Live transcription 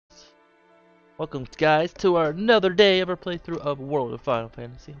Welcome, guys, to our another day of our playthrough of World of Final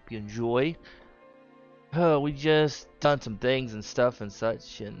Fantasy. Hope you enjoy. We just done some things and stuff and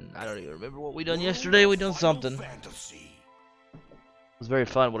such, and I don't even remember what we done yesterday. We done something. It was very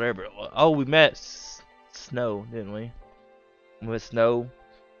fun, whatever it was. Oh, we met Snow, didn't we? We met Snow.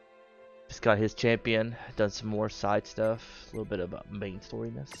 Just got his champion. Done some more side stuff. A little bit about main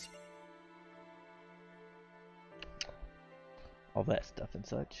storyness. All that stuff and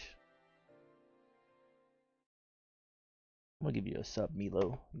such. I'm gonna give you a sub,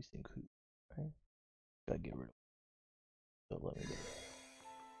 Milo. You seem cool. Okay. Gotta get rid of it. Don't let me do it.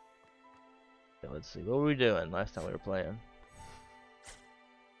 Okay, let's see. What were we doing last time we were playing?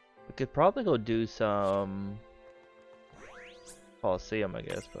 We could probably go do some Coliseum, I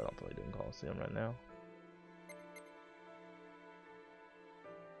guess, but I don't feel like doing Coliseum right now.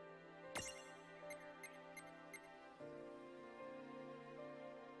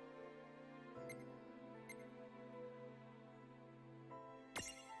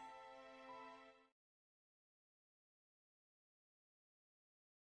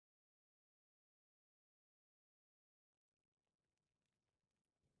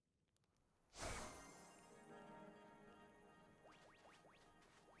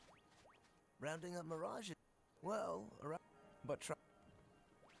 Rounding up mirages. Well, around, but try.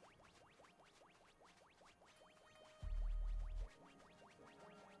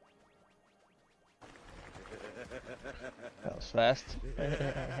 That was fast.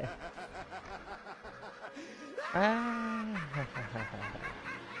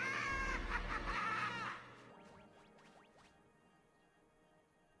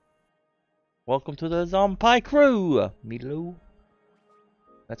 Welcome to the Zombie crew, Milo.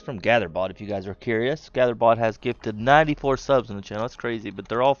 That's from GatherBot, if you guys are curious. GatherBot has gifted 94 subs on the channel. That's crazy, but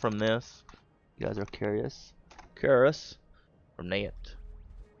they're all from this. You guys are curious. Curious. From Nate.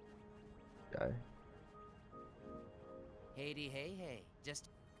 Okay. Hey. Just.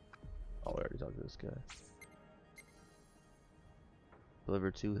 Oh, we already talked to this guy.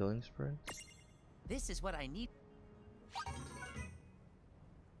 Deliver 2 healing sprints. This is what I need.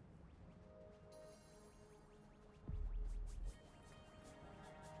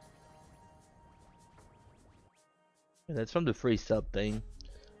 Yeah, that's from the free sub thing.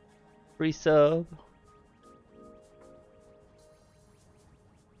 Free sub. You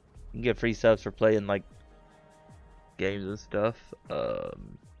can get free subs for playing like games and stuff.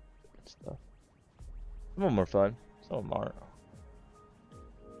 Some of them are fun. Some of them aren't.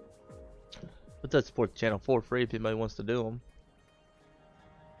 But that support the channel for free if anybody wants to do them.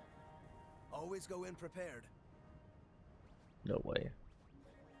 Always go in prepared. No way.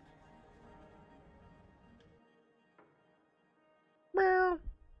 Meow.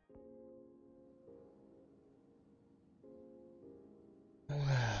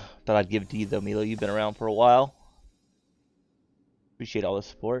 Thought I'd give it to you though, Milo. You've been around for a while. Appreciate all the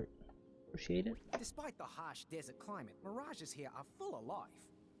support. Appreciate it. Despite the harsh desert climate, mirages here are full of life.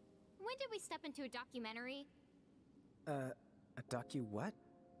 When did we step into a documentary? A docu what?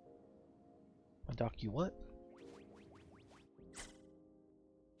 A docu what?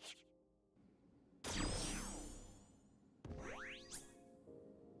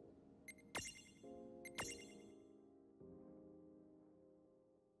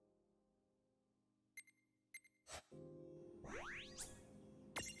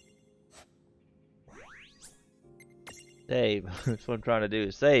 Save. That's what I'm trying to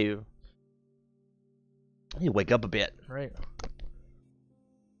do. Save. I need to wake up a bit, right?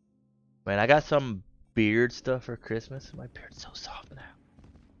 Man, I got some beard stuff for Christmas. My beard's so soft now.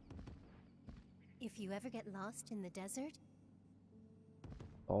 If you ever get lost in the desert,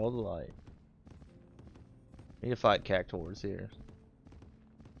 All the light. Need to fight cactuars here.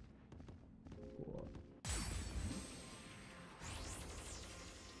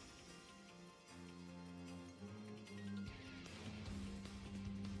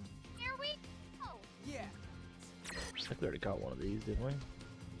 here we go. Yeah. I think we already got one of these, didn't we?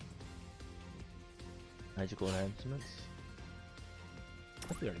 Magical enhancements. I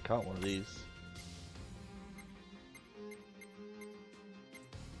think we already caught one of these.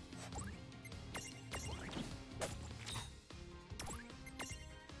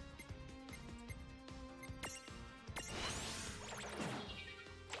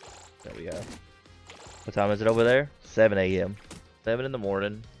 There we go. What time is it over there? 7 a.m. 7 in the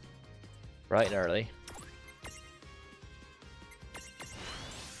morning. Bright and early.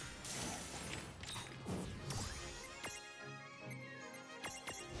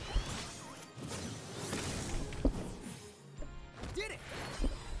 Did it!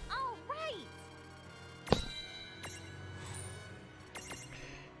 All right.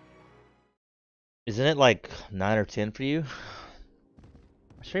 Isn't it like 9 or 10 for you?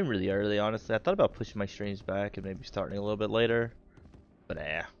 I stream really early, honestly. I thought about pushing my streams back and maybe starting a little bit later. But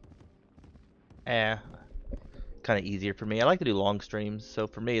kind of easier for me. I like to do long streams, so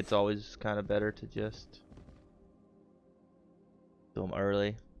for me it's always kind of better to just do them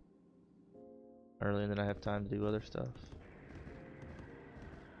early. And then I have time to do other stuff.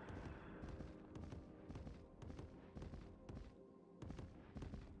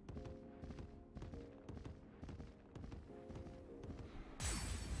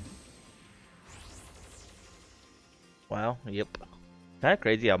 Wow, yep. Kind of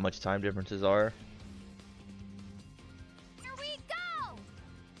crazy how much time differences are. Here we go!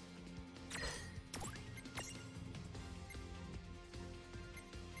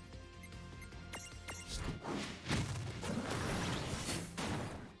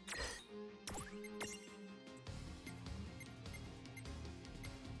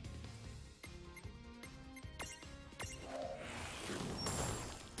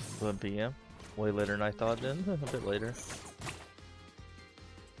 1 p.m. Way later than I thought then. A bit later.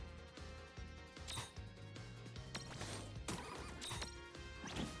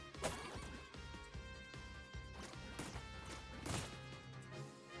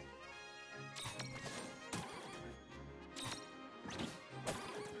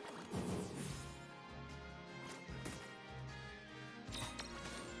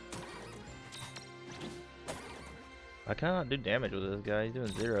 I cannot do damage with this guy. He's doing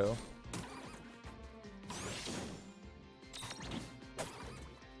 0.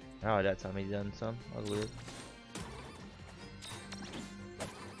 Oh, that time he done some. That was weird.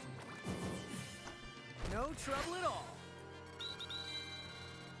 No trouble at all.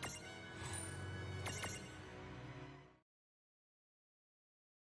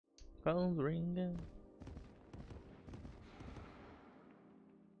 Phone's ringing.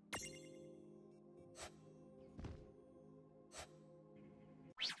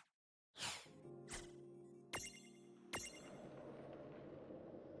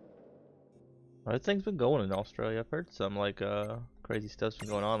 Well, this thing's been going in Australia. I've heard some like crazy stuff's been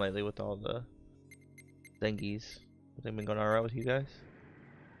going on lately with all the thingies. Have they been going alright with you guys?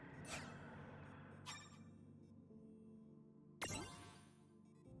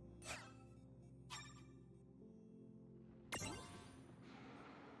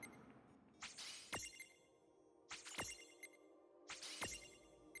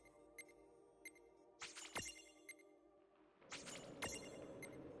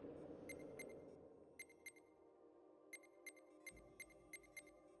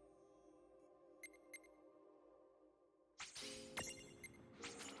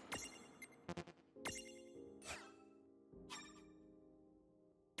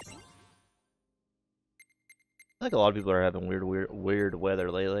 I think a lot of people are having weird weather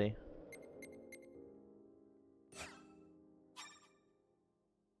lately.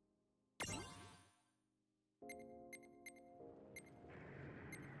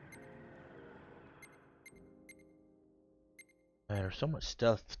 Man, there's so much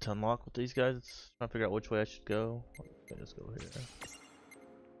stuff to unlock with these guys. It's trying to figure out which way I should go. Okay, let's go here.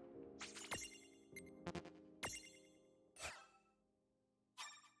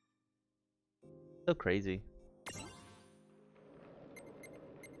 So crazy.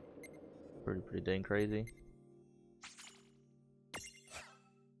 Pretty dang crazy.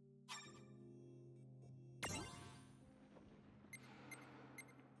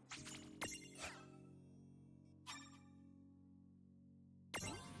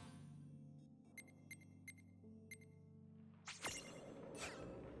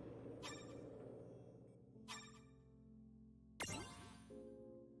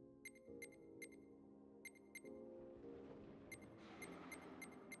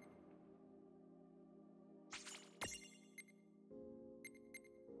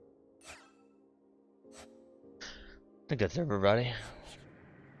 I think that's everybody.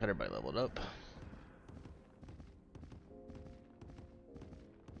 Got everybody leveled up.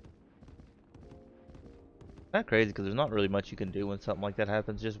 Kind of crazy because there's not really much you can do when something like that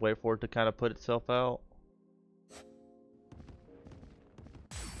happens. Just wait for it to kind of put itself out.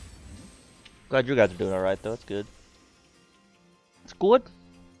 Glad you guys are doing alright though. It's good. It's good.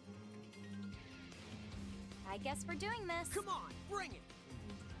 I guess we're doing this. Come on, bring it.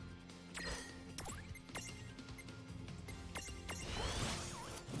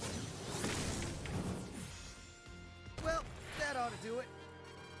 Well, that ought to do it.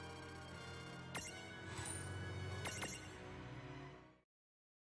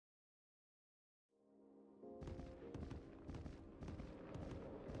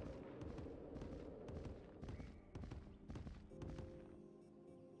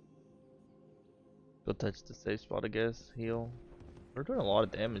 Go touch the safe spot, I guess. Heal. They're doing a lot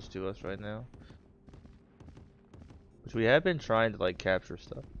of damage to us right now. Which we have been trying to like capture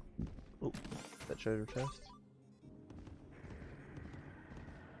stuff. Oh, that treasure chest.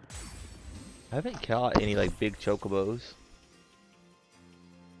 I haven't caught any like big chocobos.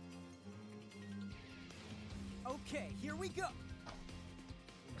 Okay, here we go.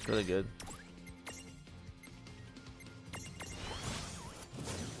 It's really good.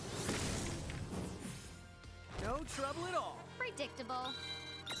 No trouble at all. Predictable.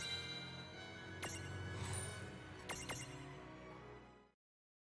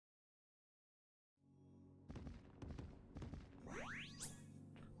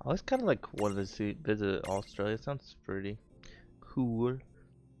 I always kind of like wanted to visit Australia. It sounds pretty cool. I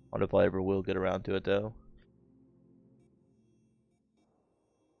wonder if I ever will get around to it though.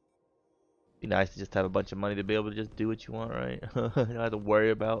 Be nice to just have a bunch of money to be able to just do what you want, right? You don't have to worry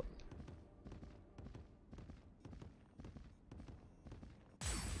about.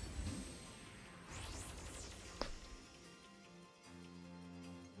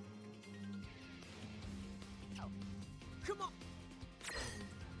 Come on.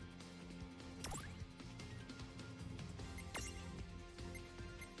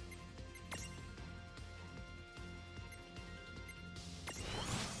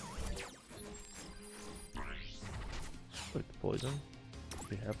 Like the poison.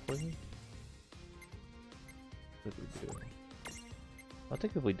 We have poison. What do we do? I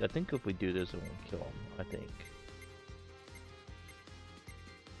think if we do this, it won't kill him. I think.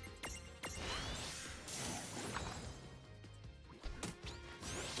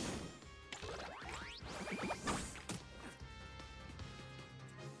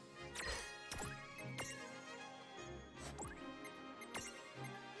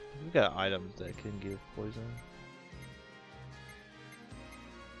 We got items that can give poison.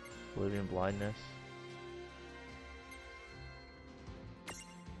 Oblivion blindness.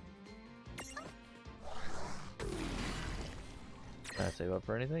 Can I save up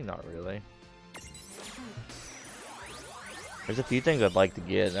for anything? Not really. There's a few things I'd like to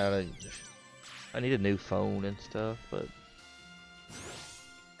get. I need a new phone and stuff, but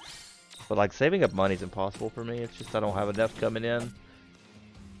like saving up money is impossible for me. It's just I don't have enough coming in.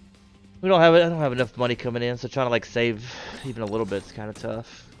 I don't have enough money coming in, so trying to like save even a little bit is kind of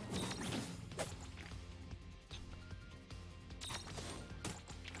tough.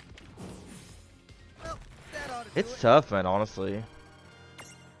 Well, that ought to do It's it. tough, man, honestly.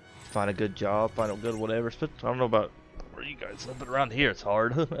 Find a good job, find a good whatever. I don't know about where you guys live, but around here it's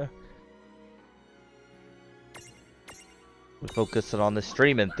hard. We're focusing on the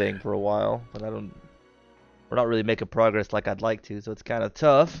streaming thing for a while, but we're not really making progress like I'd like to, so it's kind of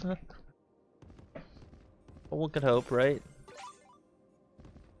tough. But one can hope, right?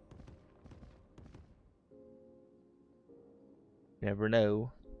 Never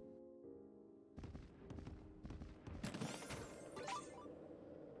know.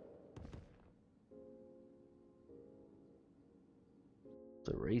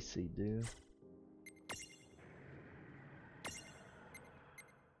 The racy dude.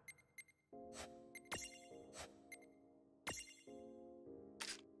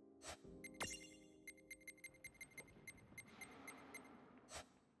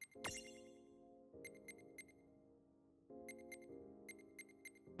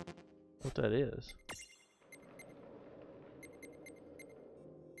 What that is?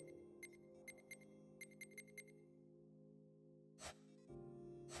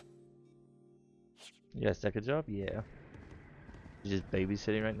 Yeah, second job? Yeah. Just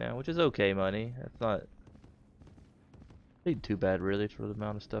babysitting right now, which is okay money. It's not too bad really for the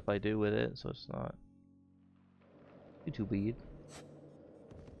amount of stuff I do with it, so it's not too bad.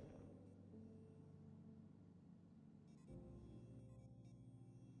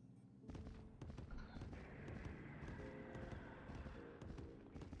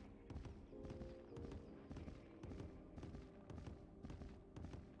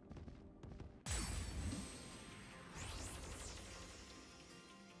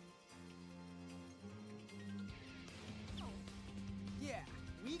 Yeah,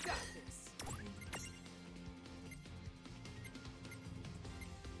 we got this.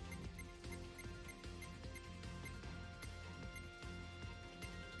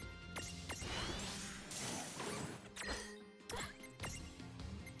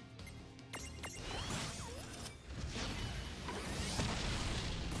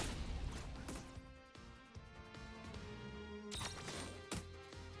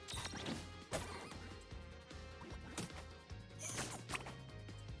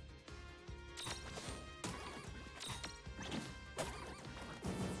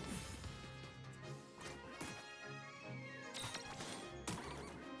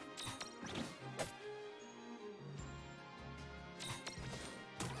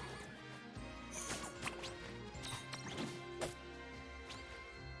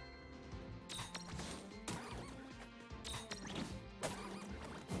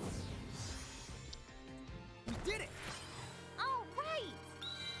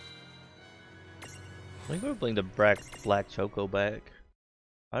 We can bring the black Choco back.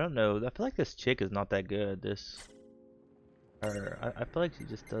 I don't know. I feel like this chick is not that good. I feel like she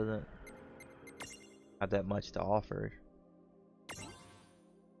just doesn't have that much to offer.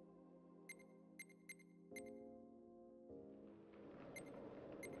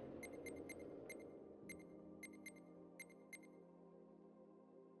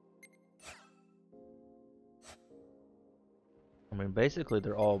 I mean, basically,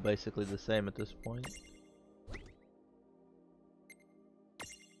 they're all basically the same at this point.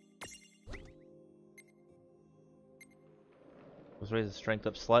 Let's raise his strength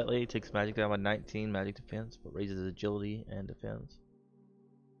up slightly. Takes magic down by 19, magic defense, but raises his agility and defense.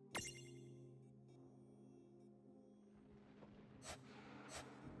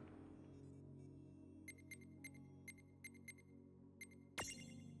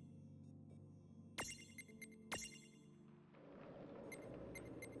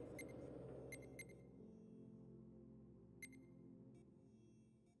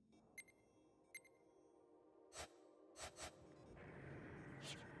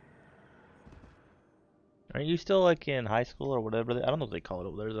 Are you still like in high school or whatever? I don't know what they call it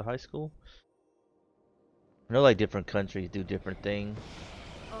over there. Is it high school? I know like different countries do different things.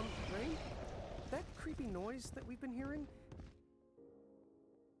 Ray? That creepy noise that we've been hearing?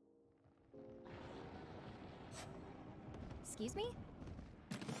 Excuse me?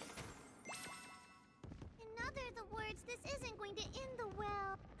 In other words, this isn't going to end the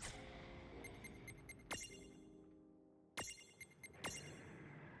well.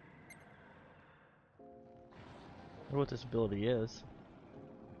 I wonder what this ability is.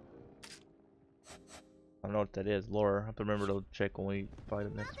 I don't know what that is. Lore. I have to remember to check when we fight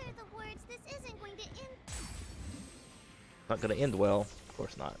it next. This isn't going to end. Not gonna end well. Of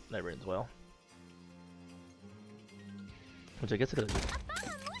course not. Never ends well. Which I guess it could. Found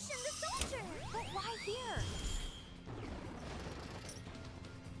Lucian the soldier! But why here?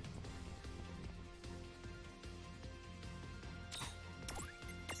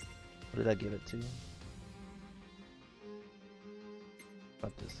 What did I give it to?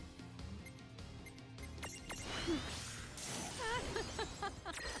 Not this.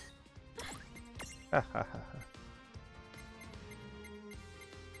 Ha ha ha.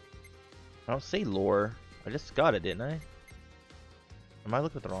 I don't see lore. I just got it, didn't I? Am I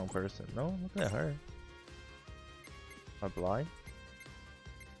looking at the wrong person? No, I'm looking at her. Am I blind?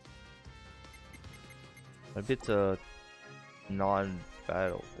 Maybe it's a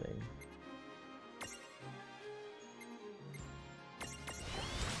non-battle thing.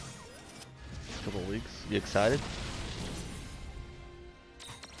 Couple weeks. You excited?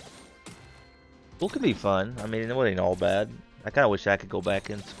 School could be fun. I mean, it wasn't all bad. I kind of wish I could go back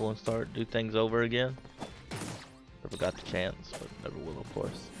in school and do things over again. Never got the chance, but never will, of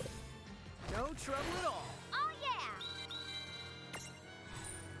course. But No trouble at all. Oh yeah!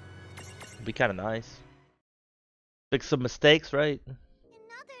 it'd be kind of nice. Fix some mistakes, right? In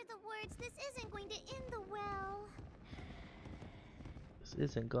other words, this isn't going to end the well. This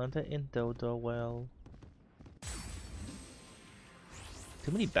isn't going to end the well.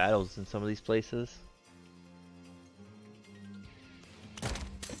 Too many battles in some of these places.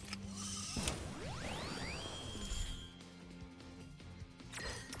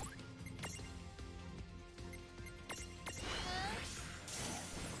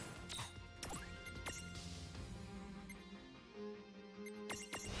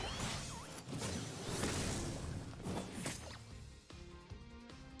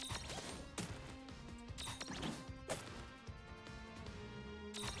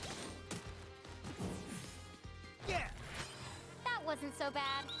 Wasn't so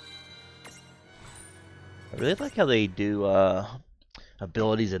bad. I really like how they do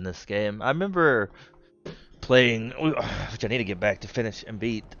abilities in this game. I remember playing, which I need to get back to finish and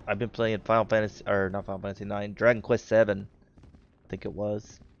beat. I've been playing Final Fantasy, or not Final Fantasy 9, Dragon Quest 7, I think it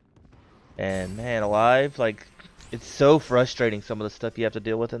was. And man, alive, like it's so frustrating some of the stuff you have to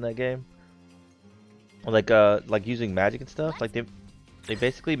deal with in that game. Like using magic and stuff. Like they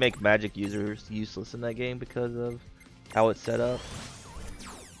basically make magic users useless in that game because of how it's set up.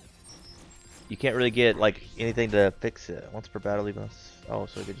 You can't really get like anything to fix it. Once per battle, even us. Oh,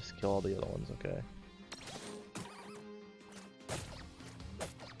 so we could just kill all the other ones. Okay.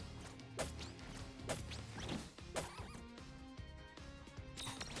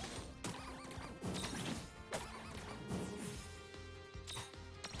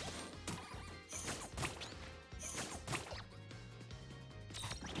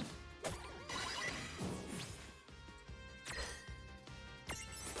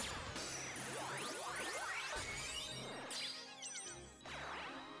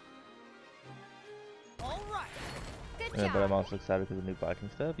 But I'm also excited because of new Viking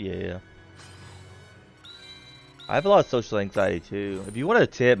stuff. Yeah. I have a lot of social anxiety too. If you want a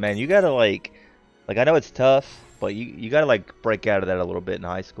tip, man, you gotta like I know it's tough, but you gotta like break out of that a little bit in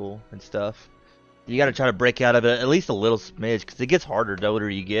high school and stuff. You gotta try to break out of it at least a little smidge, because it gets harder the older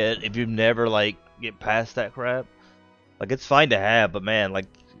you get. If you never like get past that crap, like it's fine to have, but man, like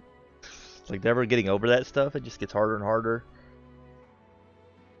never getting over that stuff, it just gets harder and harder.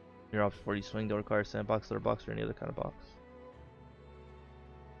 You're off before you swing. Don't require a sandbox, litter box, or any other kind of box.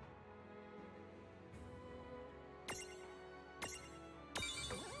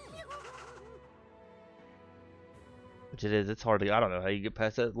 Which it is. It's hard to. I don't know how you get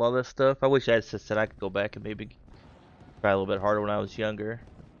past that, a lot of that stuff. I wish I had said I could go back and maybe try a little bit harder when I was younger.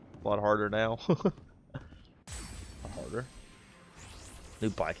 A lot harder now. A lot harder. New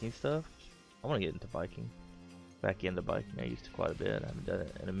biking stuff. I want to get into biking. Back into biking. I used to quite a bit. I haven't done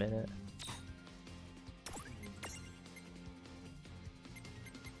it in a minute.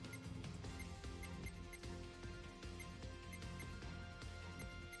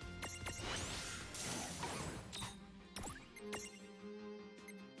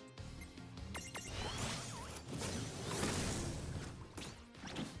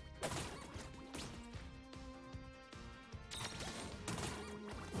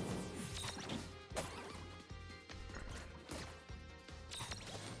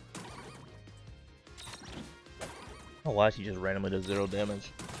 Oh, why she just randomly does 0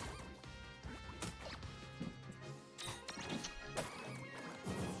 damage?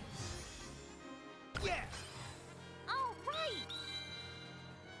 Yeah. All right.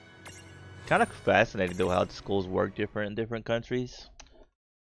 Kind of fascinating though how the schools work different in different countries.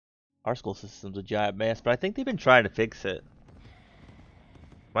 Our school system's a giant mess, but I think they've been trying to fix it.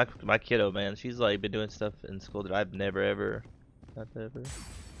 My kiddo, man, she's like been doing stuff in school that I've never ever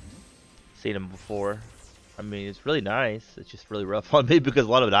seen them before. I mean, it's really nice. It's just really rough on me because a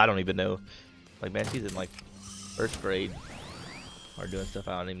lot of it I don't even know. Like, man, she's in like 1st grade or doing stuff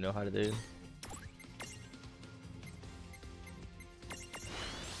I don't even know how to do.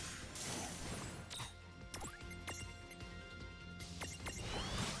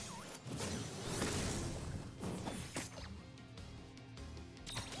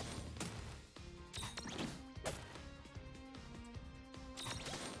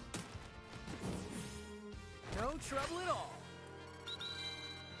 No trouble at all.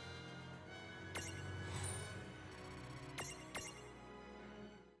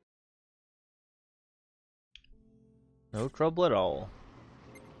 No trouble at all.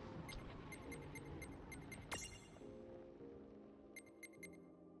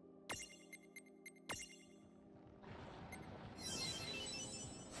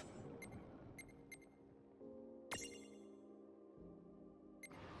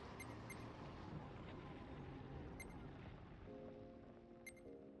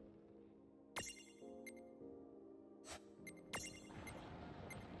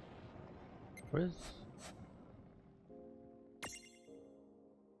 What is?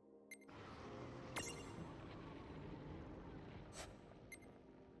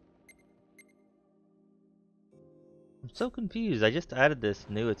 I'm so confused. I just added this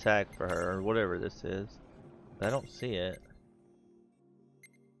new attack for her, or whatever this is. But I don't see it.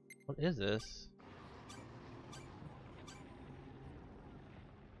 What is this?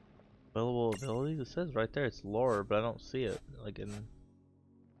 Available abilities? It says right there it's lore, but I don't see it, like in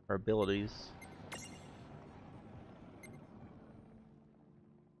her abilities.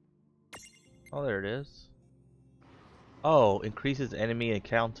 Oh, there it is. Oh, increases enemy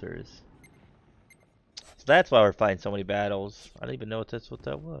encounters. So that's why we're fighting so many battles. I didn't even know that's what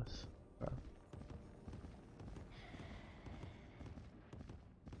that was.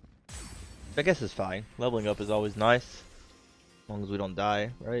 I guess it's fine. Leveling up is always nice. As long as we don't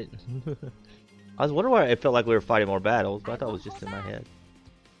die, right? I was wondering why it felt like we were fighting more battles, but I thought it was just in my head.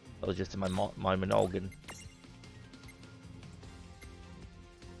 That was just in my noggin.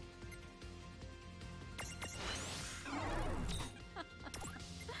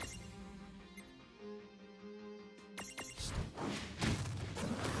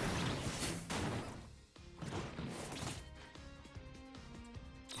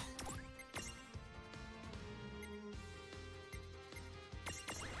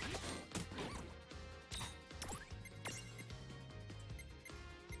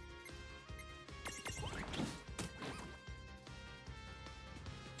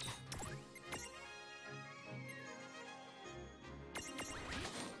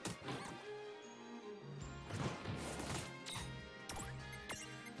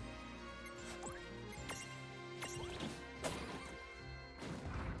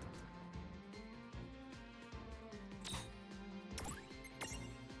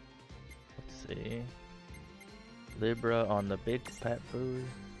 see. Libra on the big pet brewery.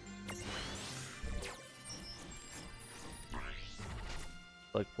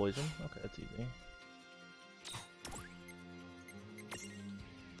 Like poison? Okay, that's easy.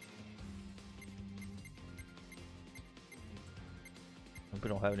 Hope we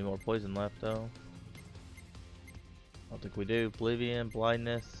don't have any more poison left though. I don't think we do. Oblivion,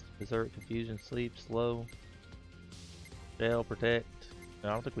 blindness, berserk, confusion, sleep, slow, jail, protect. I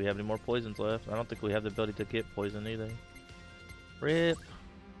don't think we have any more poisons left. I don't think we have the ability to get poison either. Rip.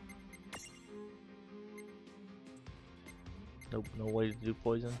 Nope, no way to do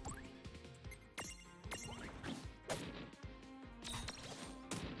poison.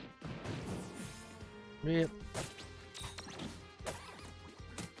 Rip.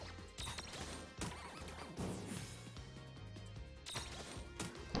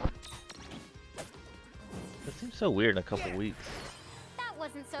 That seems so weird in a couple weeks. That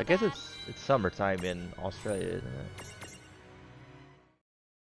wasn't so I guess bad. it's summertime in Australia, isn't it?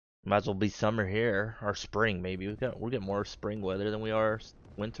 Might as well be summer here, or spring maybe. We're getting more spring weather than we are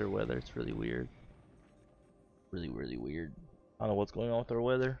winter weather. It's really weird. Really, really weird. I don't know what's going on with our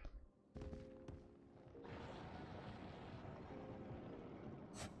weather.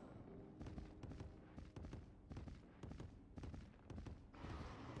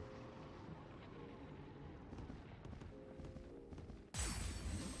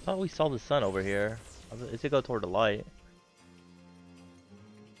 I thought we saw the sun over here. It should go toward the light.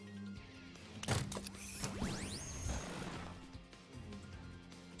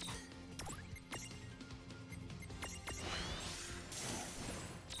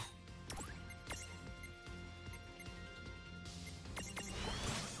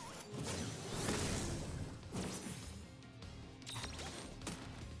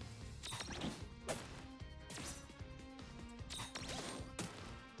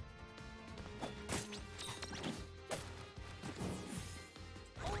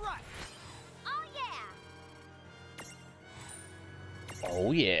 Oh yeah!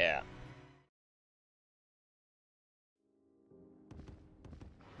 Oh yeah.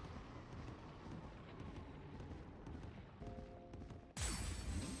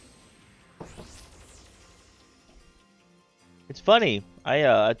 It's funny.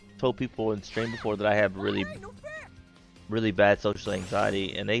 I told people in stream before that I have really bad social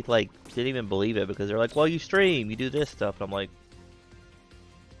anxiety, and they like didn't even believe it because they're like, "Well, you stream, you do this stuff." And I'm like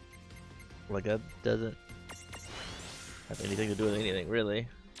that doesn't have anything to do with anything, really.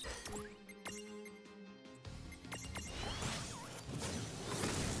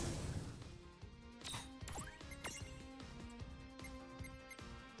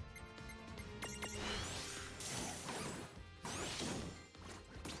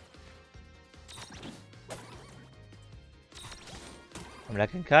 I mean, I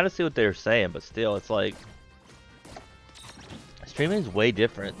can kind of see what they're saying, but still, it's like streaming is way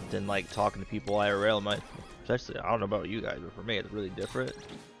different than like talking to people IRL. Especially, I don't know about you guys, but for me, it's really different.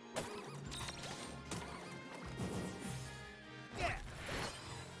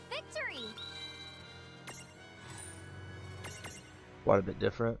 Victory! Quite a bit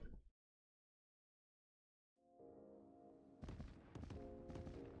different.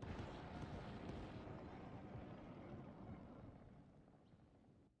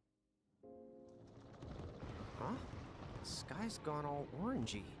 Huh? The sky's gone all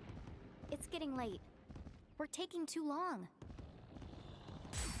orangey. It's getting late. We're taking too long.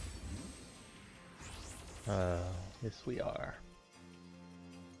 Yes, we are.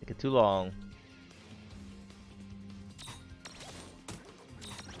 Taking too long.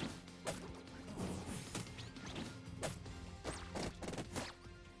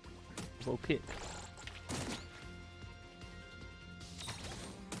 Low kick.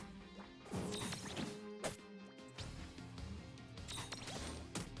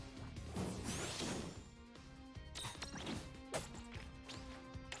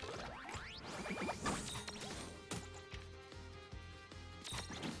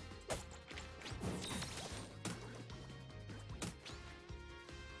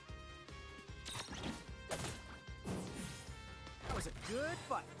 That was a good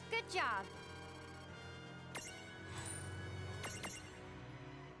fight. Good job.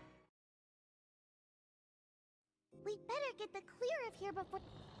 We'd better get the clear of here before...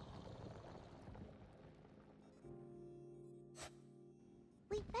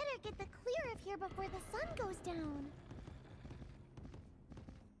 We'd better get the clear of here before the sun goes down.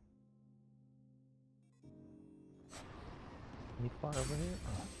 Any fire over here?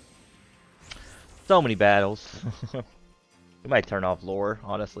 Oh. So many battles. We might turn off lore,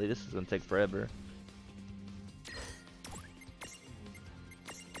 honestly. This is gonna take forever.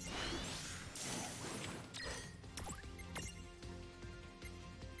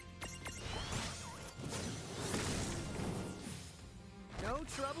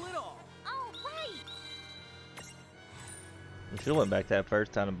 trouble at all. All right. We should have went back that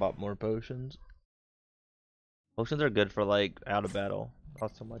first time and bought more potions. Potions are good for like out of battle,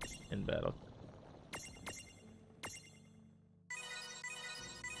 not so much in battle.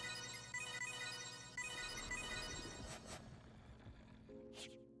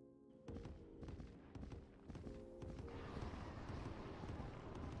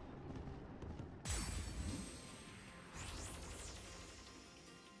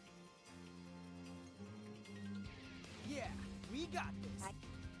 Yeah, we got this.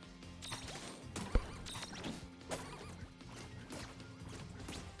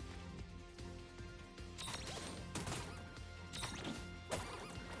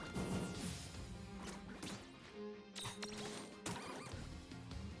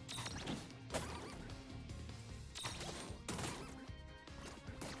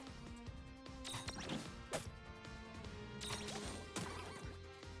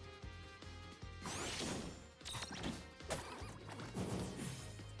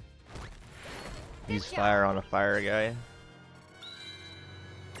 Use fire on a fire guy.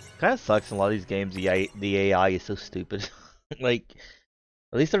 Kind of sucks in a lot of these games. The AI is so stupid. Like,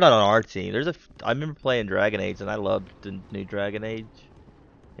 at least they're not on our team. I remember playing Dragon Age and I loved the new Dragon Age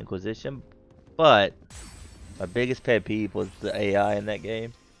Inquisition, but my biggest pet peeve was the AI in that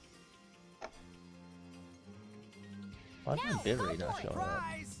game. Why is my bitrate not showing up?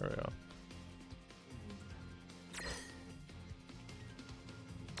 There we go.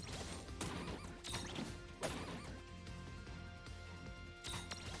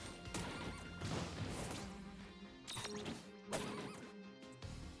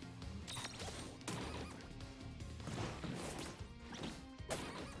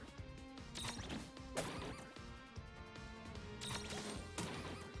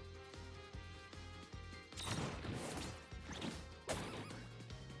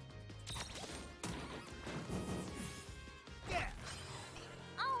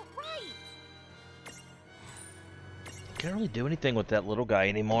 All right. Can't really do anything with that little guy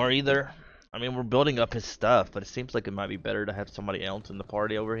anymore either. I mean, we're building up his stuff, but it seems like it might be better to have somebody else in the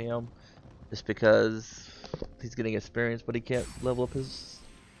party over him. Just because he's getting experience, but he can't level up his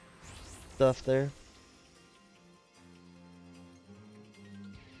stuff there.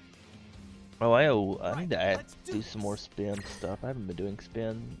 Oh, I need to do some more spin stuff. I haven't been doing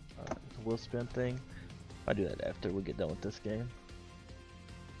spin, the will spin thing. I'll do that after we get done with this game.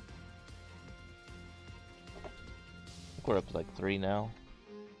 I think we're up to like 3 now.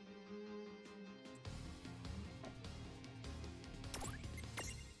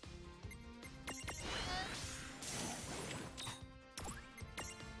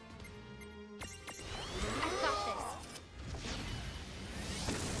 I've got this.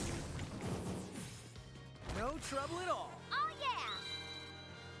 No trouble at all. Oh yeah.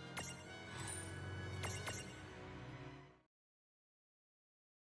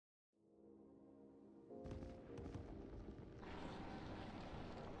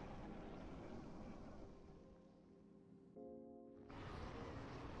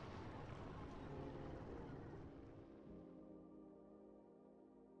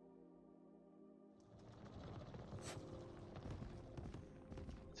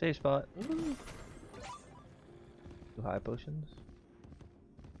 Save spot. Ooh. 2 high potions.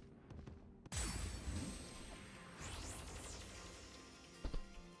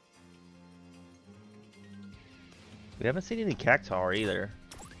 We haven't seen any Cactuar either.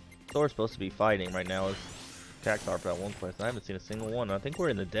 So we're supposed to be fighting right now is Cactuar for that one place. I haven't seen a single one. I think we're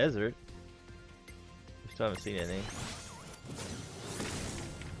in the desert. We still haven't seen any.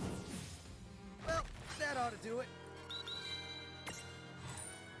 Well, that ought to do it.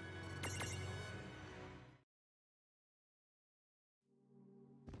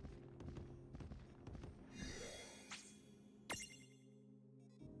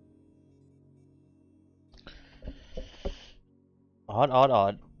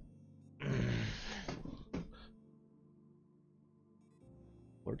 Odd.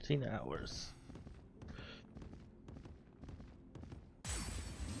 14 hours.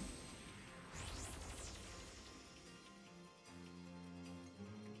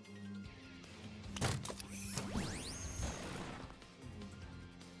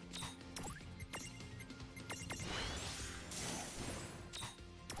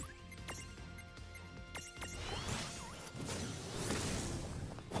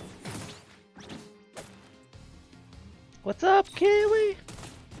 What's up, Kiwi?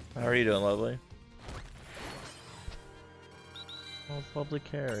 How are you doing, lovely? How's lovely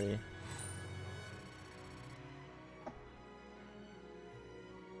Carrie?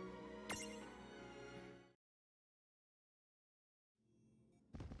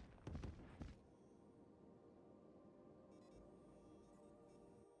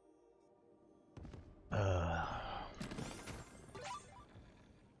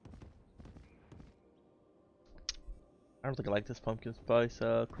 I don't think I like this pumpkin spice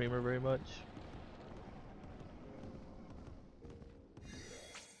creamer very much.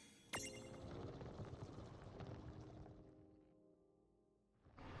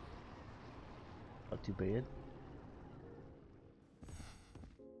 Not too bad.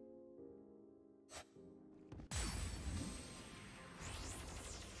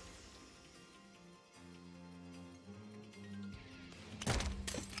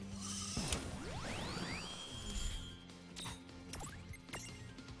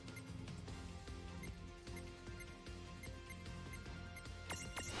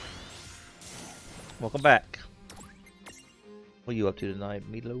 Welcome back. What are you up to tonight,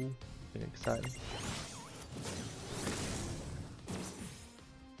 Milo? Anything exciting?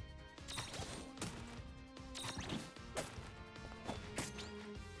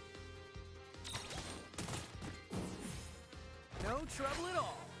 No trouble at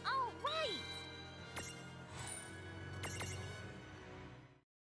all. All right.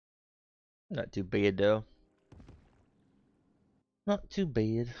 Not too bad though. Not too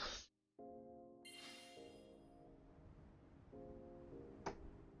bad.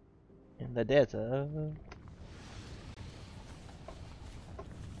 In the desert.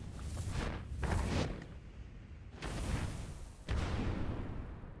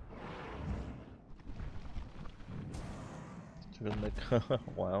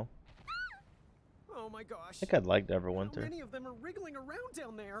 Wow. Oh my gosh. I think I'd like How Neverwinter. many of them are wriggling around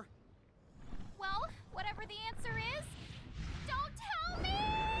down there? Well, whatever the answer is, don't tell me!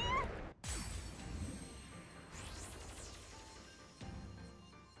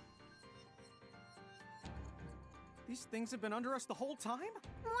 These things have been under us the whole time?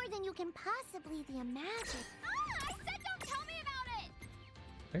 More than you can possibly imagine. Ah! I said don't tell me about it!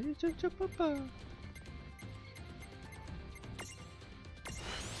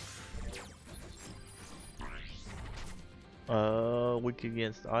 Weak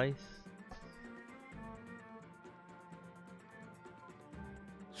against ice.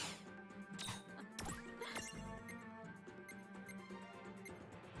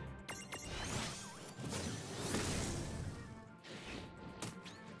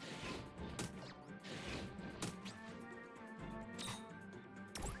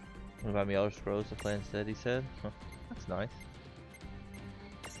 What about me? Elder Scrolls to play instead, he said. Huh, that's nice.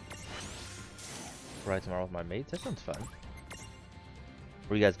 Ride tomorrow with my mates? That sounds fun.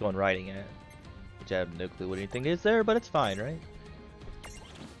 Where are you guys going riding at? Which I have no clue what anything is there, but it's fine, right?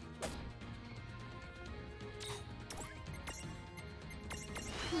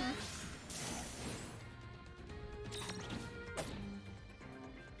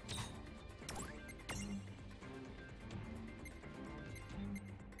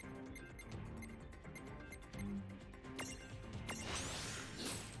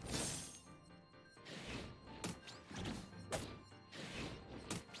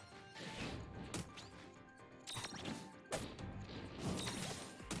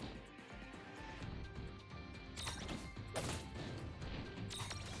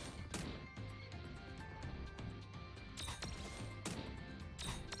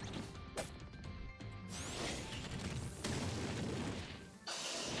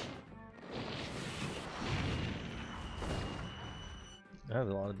 That has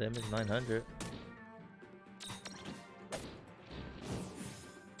a lot of damage, 900.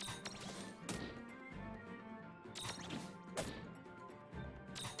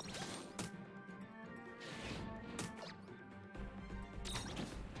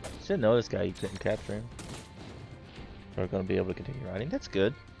 Should know this guy, you couldn't capture him. We're gonna be able to continue riding. That's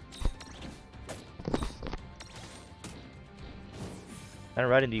good. What kind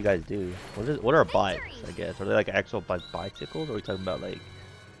of riding do you guys do? What are bikes, I guess? Are they like actual bicycles? Or are we talking about like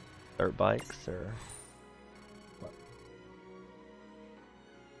dirt bikes or what?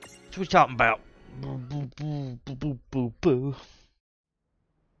 What we talking about? Boo boo boo boo boo boo boo.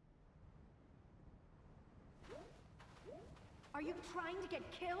 Are you trying to get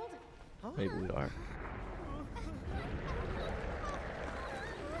killed? Maybe we are.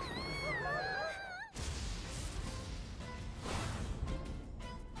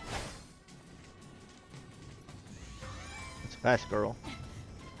 It's fast, girl.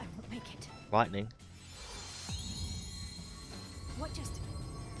 I won't make it. Lightning. What just...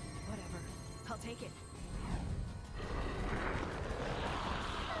 Whatever. I'll take it.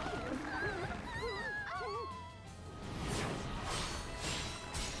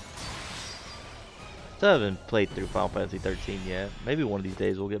 Still haven't played through Final Fantasy 13 yet. Maybe one of these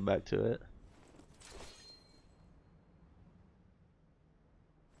days we'll get back to it.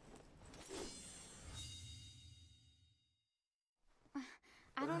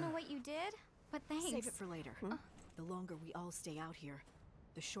 I don't know what you did, but thanks. Save it for later. The longer we all stay out here,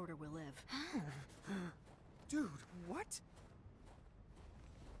 the shorter we'll live. Dude, what?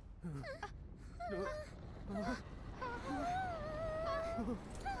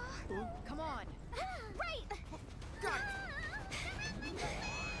 Come on! Right! Got it!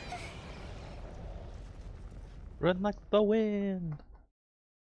 Run like the wind.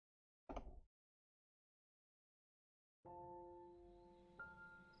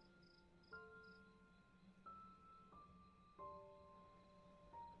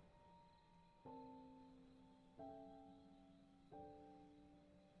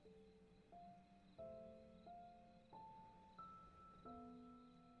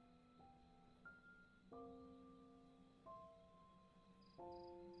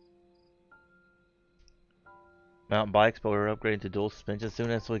 Mountain bikes, but we were upgrading to dual suspension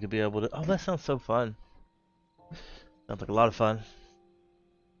soon as so we could be able to. Oh, that sounds so fun. Sounds like a lot of fun.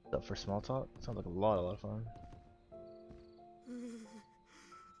 Up for small talk? Sounds like a lot of fun.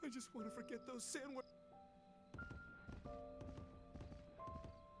 I just want to forget those sandwiches.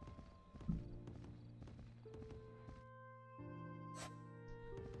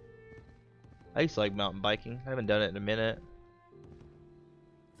 I used to like mountain biking. I haven't done it in a minute.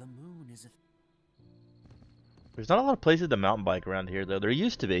 The moon is a There's not a lot of places to mountain bike around here, though. There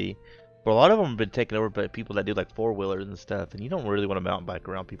used to be, but a lot of them have been taken over by people that do like four-wheelers and stuff. And you don't really want to mountain bike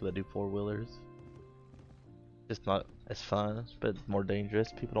around people that do four-wheelers. It's not as fun, but more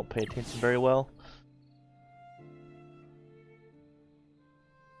dangerous. People don't pay attention very well.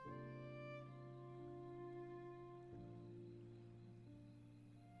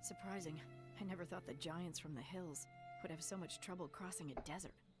 Surprising. I never thought the giants from the hills would have so much trouble crossing a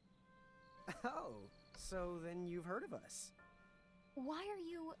desert. Oh, so then you've heard of us. Why are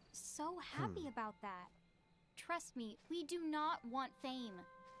you so happy about that? Trust me, we do not want fame.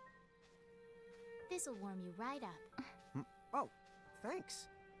 This'll warm you right up. Oh, thanks.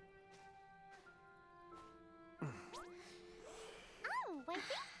 Oh, I think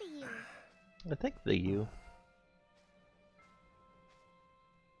for you. I think the you.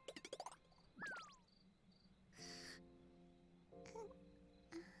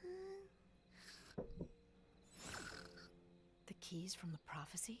 The keys from the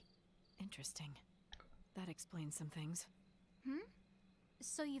prophecy? Interesting. That explains some things.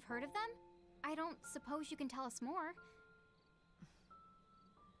 So you've heard of them? I don't suppose you can tell us more.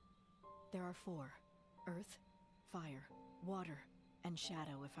 There are 4. Earth, fire, water, and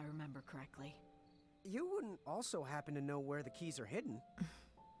shadow, if I remember correctly. You wouldn't also happen to know where the keys are hidden?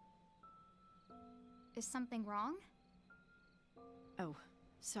 Is something wrong? Oh,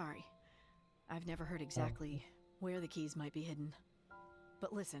 sorry. I've never heard exactly where the keys might be hidden.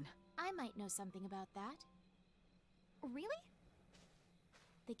 But listen. I might know something about that. Really?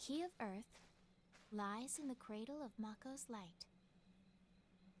 The key of Earth lies in the cradle of Mako's light.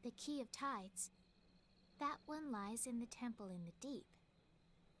 The key of tides, that one lies in the temple in the deep.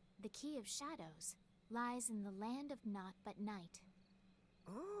 The key of shadows lies in the land of naught but night.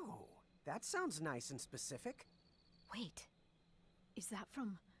 Oh, that sounds nice and specific. Wait. Is that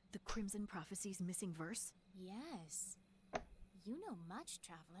from the Crimson Prophecy's missing verse? Yes. You know much,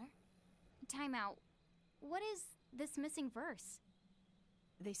 traveler. Time out. What is this missing verse?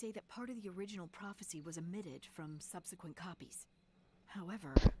 They say that part of the original prophecy was omitted from subsequent copies.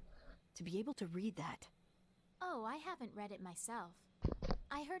 However, to be able to read that... Oh, I haven't read it myself.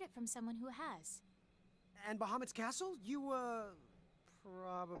 I heard it from someone who has. And Bahamut's castle? You,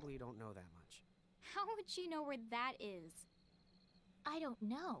 probably don't know that much. How would she know where that is? I don't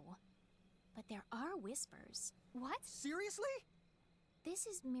know. But there are whispers. What? Seriously? This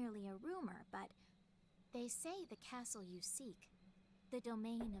is merely a rumor, but they say the castle you seek, the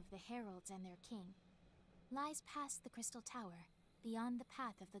domain of the heralds and their king, lies past the Crystal Tower, beyond the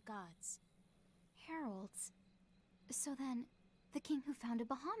path of the gods. Heralds. So then, the king who founded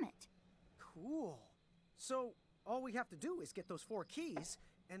Bahamut. Cool. So, all we have to do is get those 4 keys,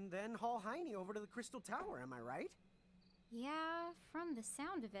 and then haul Heine over to the Crystal Tower, am I right? Yeah, from the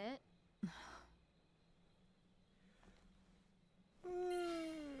sound of it.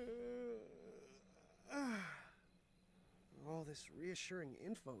 All this reassuring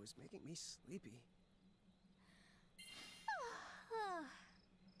info is making me sleepy.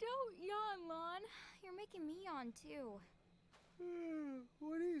 Don't yawn, Lon. You're making me yawn, too.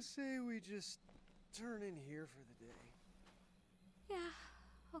 What do you say we just turn in here for the day?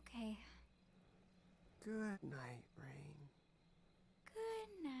 Yeah, okay. Good night, Rain.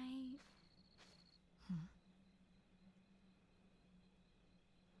 Good night.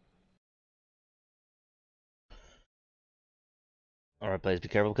 Alright, players, be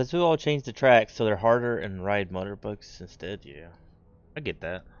careful because we all changed the tracks so they're harder and ride motorbikes instead. Yeah, I get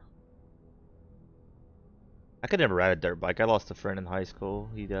that. I could never ride a dirt bike. I lost a friend in high school.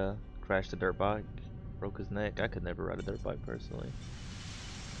 He crashed a dirt bike, broke his neck. I could never ride a dirt bike personally.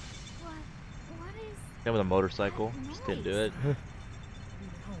 What is Came with a motorcycle, that just couldn't do noise? it. Now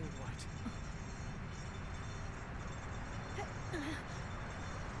what?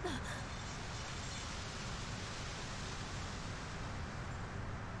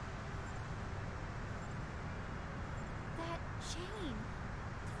 that chain?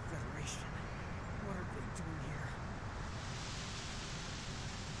 Federation. What are they doing here?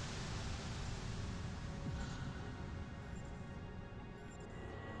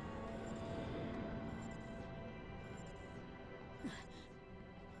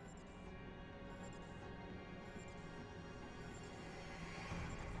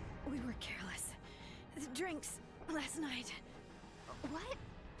 We were careless. The drinks last night. What?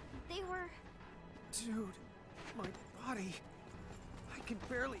 They were. Dude, my body. I can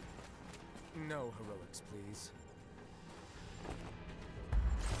barely. No heroics, please.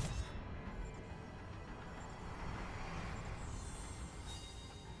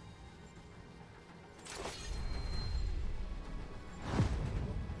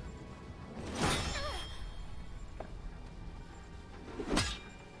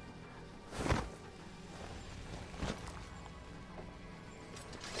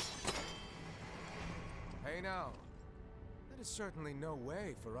 Hey now, that is certainly no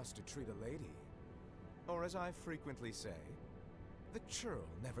way for us to treat a lady. Or as I frequently say, the churl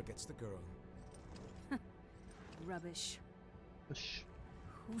never gets the girl. Rubbish. Shh.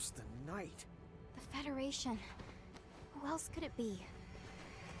 Who's the knight? The Federation. Who else could it be?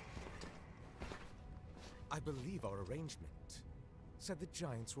 I believe our arrangement said the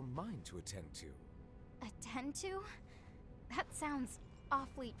giants were mine to attend to. Attend to? That sounds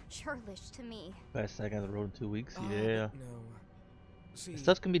awfully churlish to me. Last second of the road in 2 weeks. Ah, Yeah. but no. See, This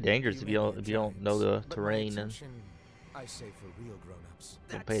stuff can be dangerous you if may you be don't a if you don't know the giant, but my terrain and attention, I say for real grown-ups.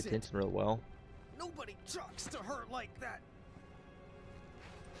 don't pay That's it. attention real well. Nobody talks to her like that.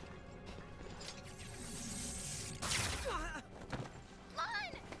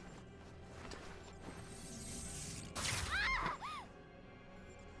 Lon! Ah!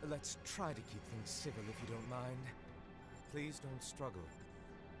 Let's try to keep things civil if you don't mind. Please don't struggle.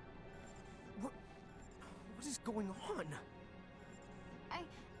 What is going on?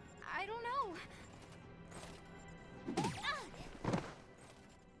 I don't know. Ah!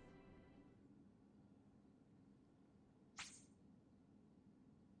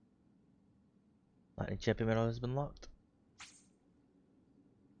 Lightning champion medal has been locked.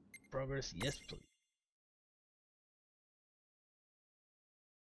 Progress, yes please.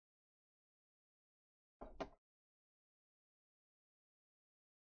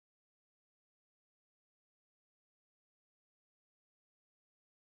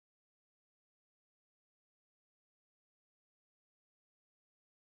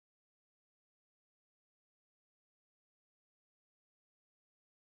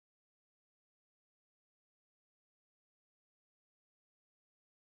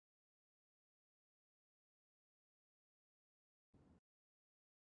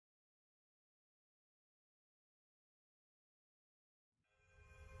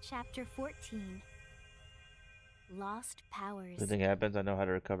 Chapter 14. Lost Powers. If anything happens, I know how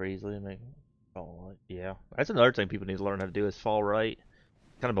to recover easily and make fall right. Yeah, that's another thing people need to learn how to do is fall right.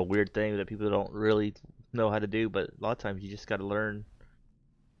 Kind of a weird thing that people don't really know how to do, but a lot of times you just got to learn.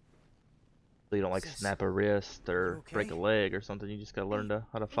 So you don't like Sis, snap a wrist or you break a okay? leg or something. You just got to learn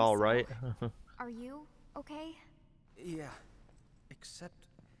how to think fall so. right. Are you okay? Yeah. Except.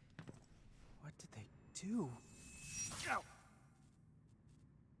 What did they do? Ow!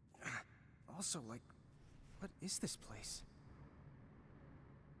 Also, like, what is this place?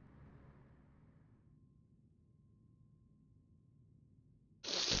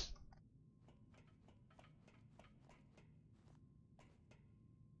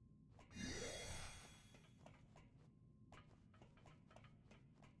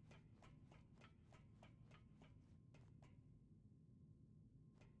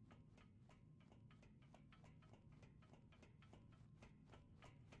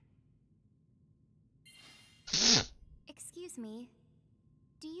 Excuse me.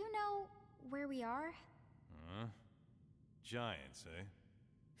 Do you know where we are? Huh? Giants,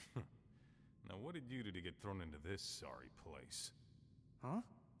 eh? Now what did you do to get thrown into this sorry place? Huh?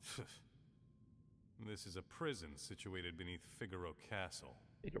 This is a prison situated beneath Figaro Castle.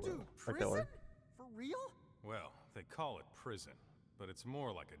 Figaro. Dude, Like that prison? word. For real? Well, they call it prison, but it's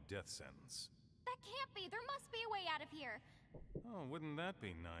more like a death sentence. That can't be. There must be a way out of here. Oh, wouldn't that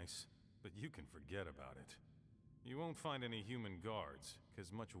be nice? But you can forget about it. You won't find any human guards,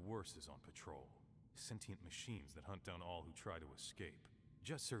 because much worse is on patrol. Sentient machines that hunt down all who try to escape.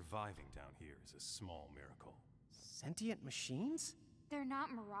 Just surviving down here is a small miracle. Sentient machines? They're not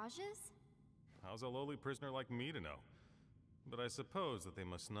mirages? How's a lowly prisoner like me to know? But I suppose that they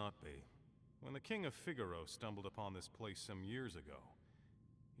must not be. When the King of Figaro stumbled upon this place some years ago,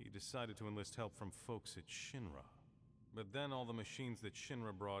 he decided to enlist help from folks at Shinra. But then all the machines that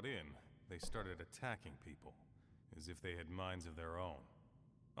Shinra brought in, they started attacking people, as if they had minds of their own.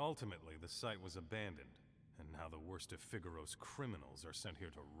 Ultimately, the site was abandoned, and now the worst of Figaro's criminals are sent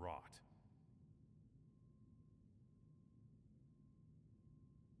here to rot.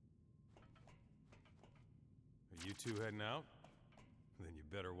 Are you two heading out? Then you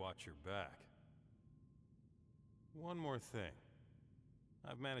better watch your back. One more thing.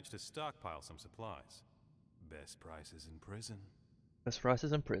 I've managed to stockpile some supplies. Best prices in prison. Best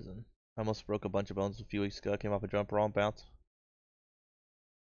prices in prison. I almost broke a bunch of bones a few weeks ago. I came off a jump wrong bounce.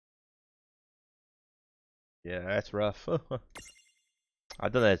 Yeah, that's rough.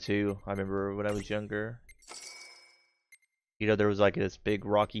 I've done that too. I remember when I was younger. You know, there was like this big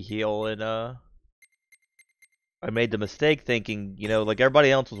rocky hill, and I made the mistake thinking, you know, like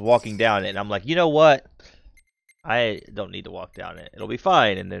everybody else was walking down it, and I'm like, you know what? I don't need to walk down it. It'll be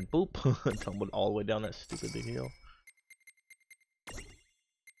fine. And then boop, tumbled all the way down that stupid big hill.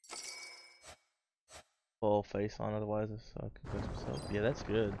 Full face on, otherwise I suck. Yeah, that's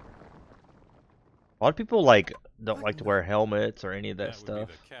good. A lot of people like don't like to wear helmets or any of that stuff. Would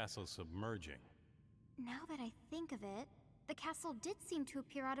be the castle submerging. Now that I think of it, the castle did seem to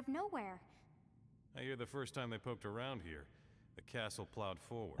appear out of nowhere. I hear the first time they poked around here, the castle plowed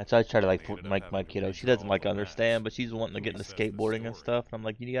forward. That's why I try to like make my kiddo. She doesn't like understand, but she's wanting to get into skateboarding and stuff. And I'm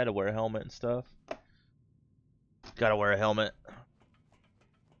like, you gotta wear a helmet and stuff. Gotta wear a helmet.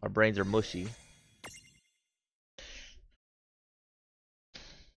 Our brains are mushy.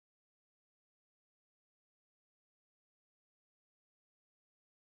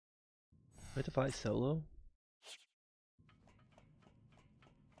 We have to fight solo?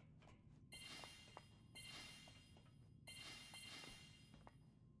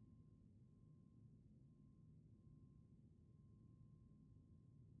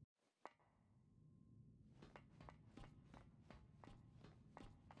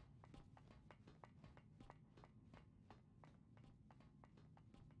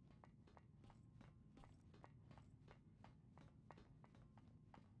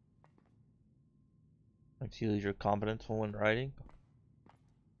 Like you lose your confidence when writing?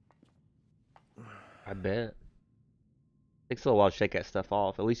 I bet. Takes a little while to shake that stuff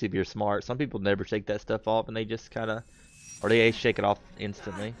off. At least if you're smart. Some people never shake that stuff off and they just kinda, or they shake it off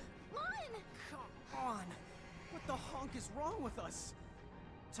instantly. Come on! What the honk is wrong with us?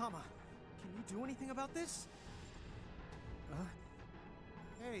 Tama, can you do anything about this?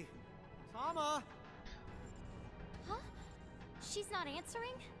 Hey, Tama! Huh? She's not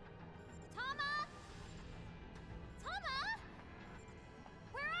answering? Tama! Tama!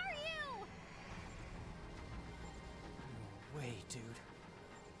 Where are you? No way, dude.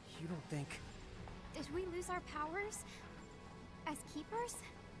 You don't think... Did we lose our powers? As keepers?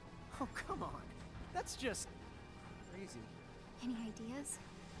 Oh, come on. That's just... crazy. Any ideas?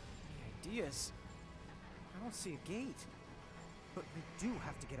 Any ideas? I don't see a gate. But we do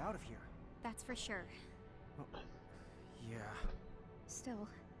have to get out of here. That's for sure. Oh, yeah. Still,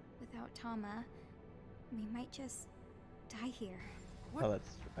 without Tama, we might just die here. What? Oh,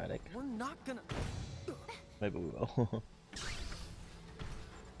 that's dramatic. We're not gonna... Maybe we will.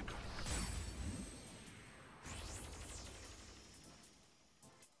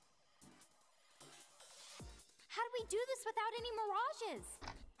 How do we do this without any mirages?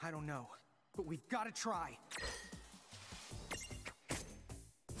 I don't know, but we've got to try.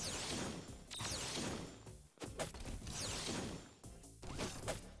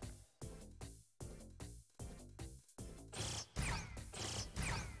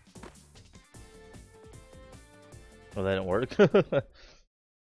 Well, that didn't work.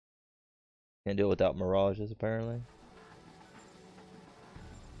 Can't do it without mirages, apparently.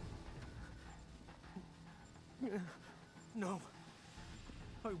 No,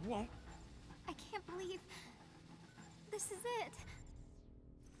 I won't. I can't believe this is it.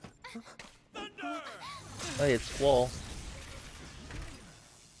 Thunder! Hey, it's Squall.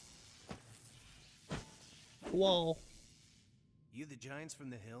 Squall. You the giants from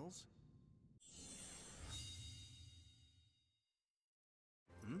the hills?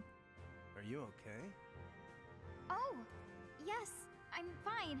 Are you okay? Oh, yes, I'm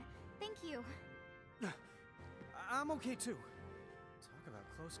fine. Thank you. I'm okay too. Talk about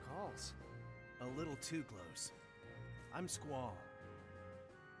close calls. A little too close. I'm Squall.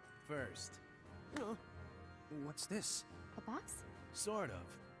 First. Huh? What's this? A box? Sort of.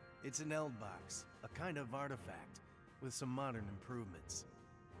 It's an Eld box, a kind of artifact, with some modern improvements.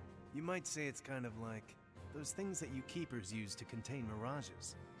 You might say it's kind of like those things that you keepers use to contain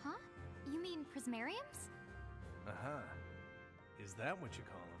mirages. Huh? You mean prismariums? Aha. Is that what you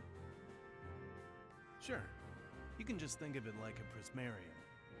call them? Sure. You can just think of it like a prismarium.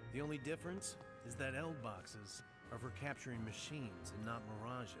 The only difference is that Eld boxes are for capturing machines and not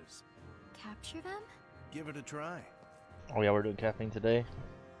mirages. Capture them? Give it a try. Oh yeah, we're doing caffeine today.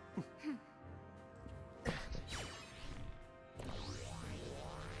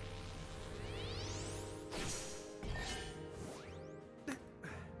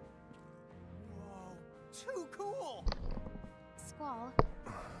 Whoa, too cool! Squall,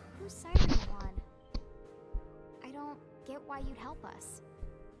 whose side are you on? I don't get why you'd help us.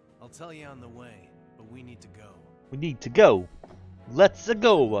 I'll tell you on the way, but we need to go. We need to go. Let's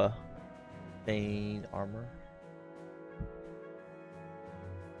go. Bane armor.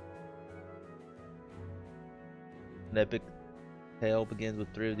 An epic tale begins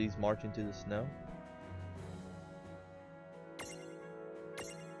with 3 of these marching through the snow.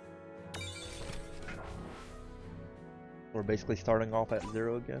 We're basically starting off at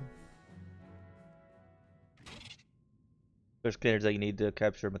 0 again. There's containers that you need to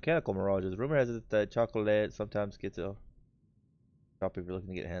capture mechanical mirages. Rumor has it that chocolate sometimes gets a shop if you're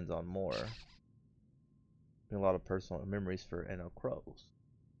looking to get hands on more. A lot of personal memories for NL Crows.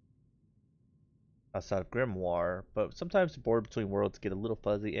 Outside of Grimoire, but sometimes the border between worlds get a little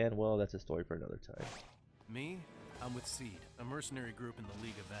fuzzy, and well, that's a story for another time. Me? I'm with Seed, a mercenary group in the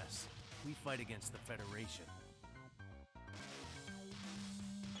League of S. We fight against the Federation.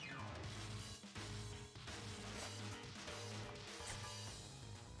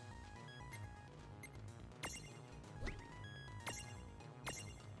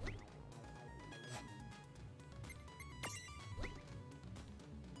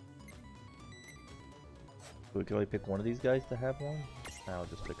 We can only pick one of these guys to have one? I'll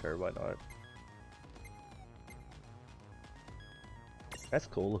just pick her, why not? That's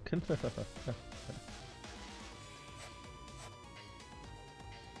cool looking.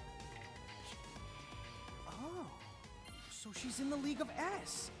 Oh, so she's in the League of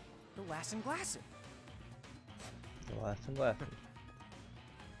S. The Lass and Glassin. The last and last.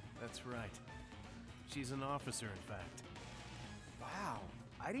 That's right. She's an officer, in fact. Wow,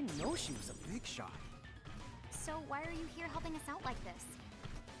 I didn't know she was a big shot. So why are you here helping us out like this?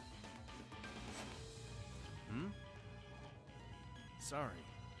 Sorry,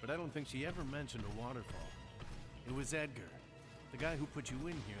 but I don't think she ever mentioned a waterfall. It was Edgar, the guy who put you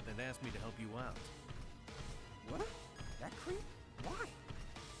in here, that asked me to help you out. What? That creep? Why?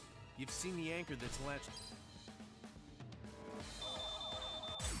 You've seen the anchor that's latched...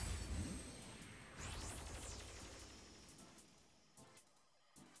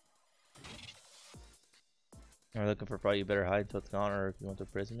 You're looking for a fight, you better hide until it's gone, or if you want to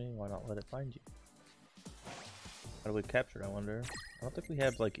prison me, why not let it find you? How do we capture it, I wonder? I don't think we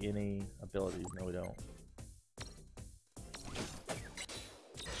have like any abilities, no we don't.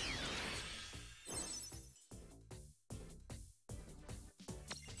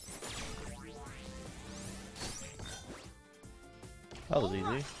 That was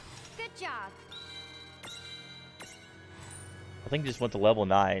easy. Good job. I think just went to level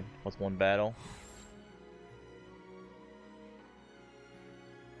 9 with one battle.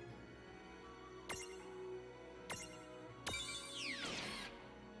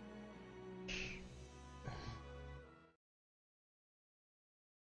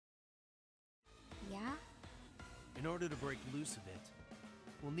 Yeah? In order to break loose of it,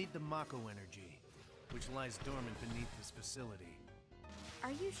 we'll need the Mako energy, which lies dormant beneath this facility.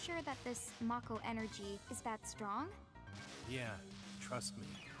 Are you sure that this Mako energy is that strong? Yeah, trust me.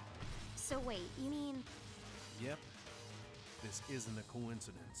 So wait, you mean... Yep. This isn't a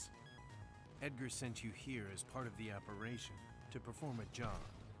coincidence. Edgar sent you here as part of the operation to perform a job.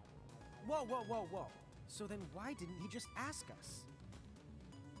 Whoa, whoa, whoa, whoa. So then why didn't he just ask us?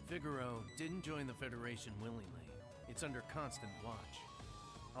 Figaro didn't join the Federation willingly. It's under constant watch.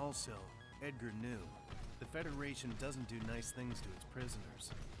 Also, Edgar knew the Federation doesn't do nice things to its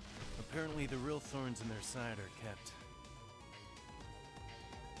prisoners. Apparently the real thorns in their side are kept.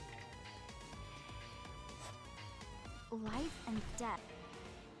 Life and death.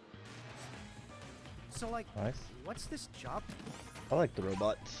 So like, Nice. what's this job? I like the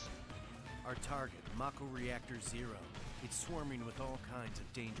robots. Our target, Mako Reactor Zero. It's swarming with all kinds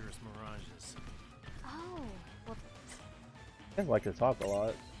of dangerous mirages. Oh, well, I like to talk a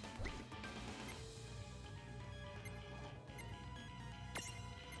lot.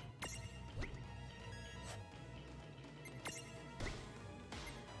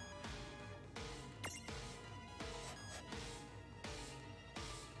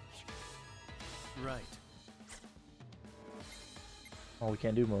 Right. Oh, we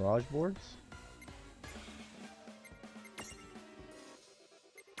can't do mirage boards?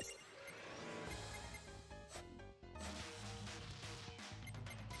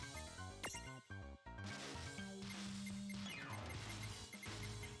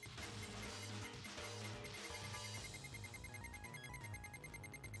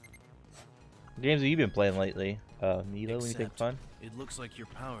 What games have you been playing lately? Milo, anything Except, fun? it looks like your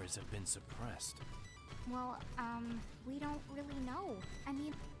powers have been suppressed. well, we don't really know. I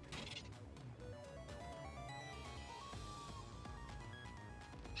mean,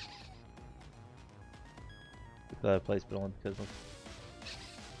 Because I place, but only because of.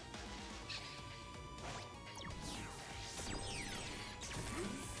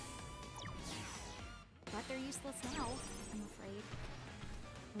 but they're useless now, I'm afraid.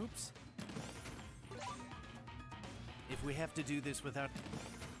 Oops. If we have to do this without...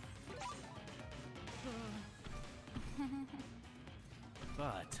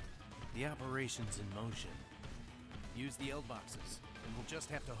 But the operation's in motion. Use the L boxes, and we'll just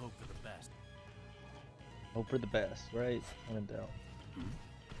have to hope for the best. Hope for the best, right? When in doubt.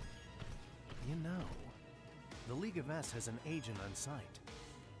 You know, the League of S has an agent on site.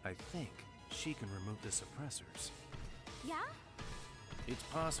 I think she can remove the suppressors. Yeah? It's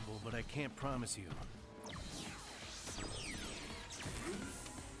possible, but I can't promise you.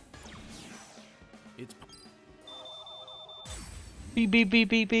 It's Beep, beep, beep,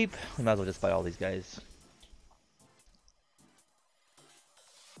 beep, beep. We might as well just fight all these guys.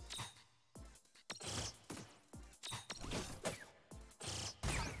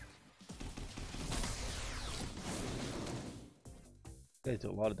 They do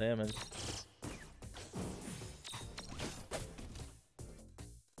a lot of damage.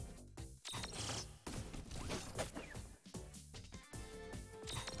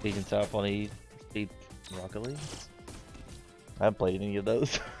 Agent Top on the Speed Rocket League. I haven't played any of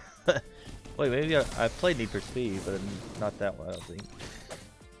those. Wait, maybe I played Need for Speed, but not that one, I don't think.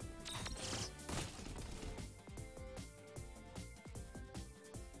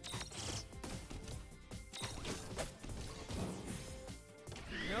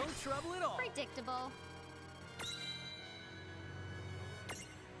 No trouble at all. Predictable.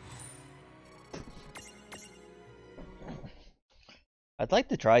 I'd like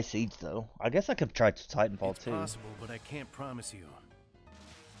to try Siege though. I guess I could try Titanfall It's too. possible, but I can't promise you.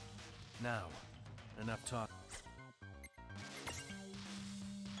 Now, enough talk.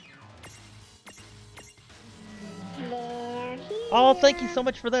 Oh, thank you so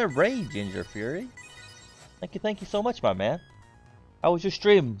much for that raid, Ginger Fury. Thank you so much, my man. How was your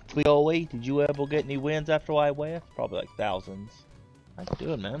stream, Cleoe? Did you ever get any wins after WoFF? Probably like thousands. How you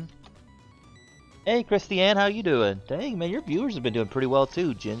doing, man? Hey, Christiane, how you doing? Dang, man, your viewers have been doing pretty well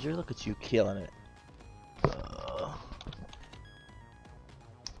too, Ginger. Look at you killing it.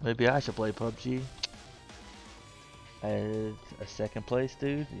 Maybe I should play PUBG. A second place,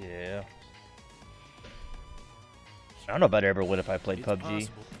 dude? Yeah. I don't know if I'd ever would if I played It's PUBG.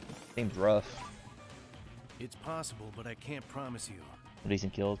 possible. Seems rough. It's possible, but I can't promise you.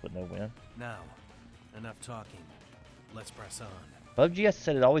 Decent kills, but no win. Now, enough talking. Let's press on. PUBG, I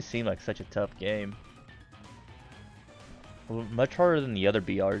said, it always seemed like such a tough game. Well, much harder than the other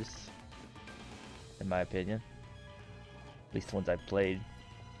BRs, in my opinion. At least the ones I've played.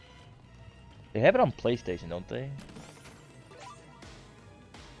 They have it on PlayStation, don't they?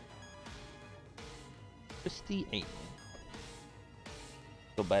 Christy ain't.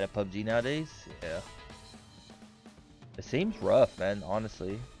 So bad at PUBG nowadays? Yeah. It seems rough, man,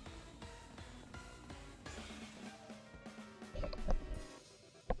 honestly.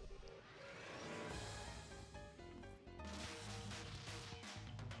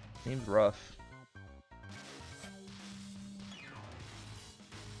 Seems rough.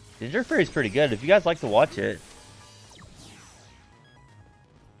 Ginger Fury's pretty good. If you guys like to watch it,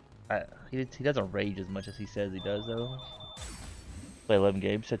 he doesn't rage as much as he says he does, though. Play 11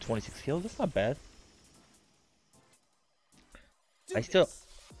 games, had 26 kills. That's not bad. I still.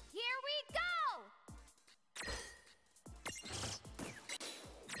 Here we go!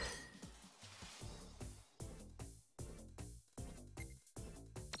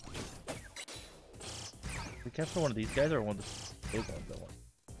 We capture one of these guys or one of the big ones? That one.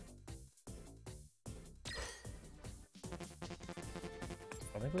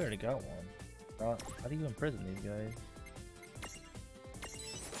 I think we already got one. How do you imprison these guys?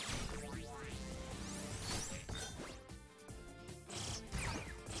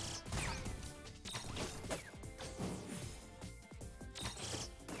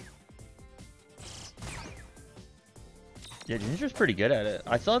 Yeah, Ginger's pretty good at it.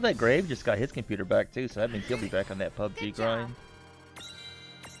 I saw that Grave just got his computer back too, so that means he'll be back on that PUBG grind.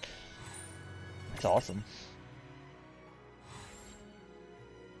 That's awesome.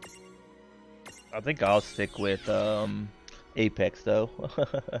 I think I'll stick with Apex though.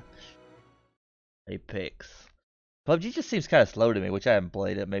 Apex. PUBG just seems kind of slow to me, which I haven't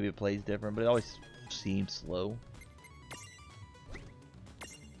played it. Maybe it plays different, but it always seems slow.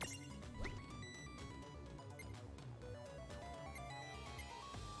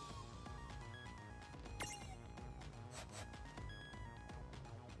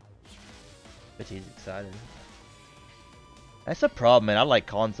 But he's excited. That's a problem, man. I like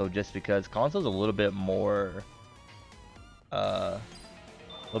console just because console's a little bit more, what's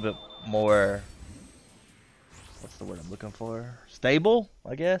the word I'm looking for? Stable,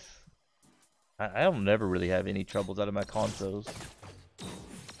 I guess. I don't never really have any troubles out of my consoles.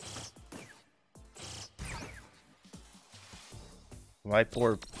 My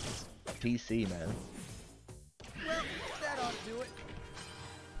poor PC, man. Well, that ought to do it.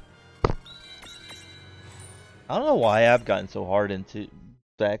 I don't know why I've gotten so hard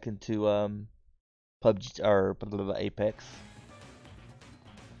back into PUBG or Apex.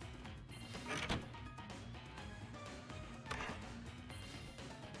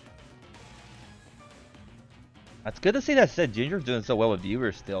 It's good to see that said Ginger's doing so well with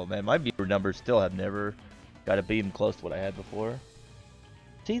viewers still, man. My viewer numbers still have never got to be even close to what I had before.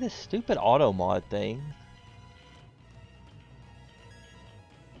 See this stupid auto mod thing.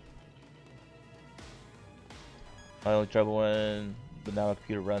 My only trouble when the now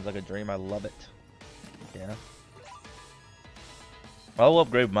computer runs like a dream. I love it. Yeah. I'll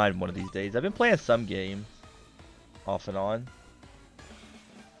upgrade mine one of these days. I've been playing some games off and on.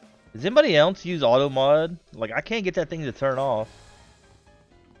 Does anybody else use auto mod? Like, I can't get that thing to turn off.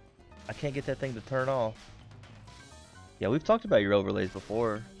 I can't get that thing to turn off. Yeah, we've talked about your overlays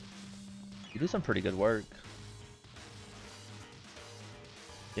before. You do some pretty good work.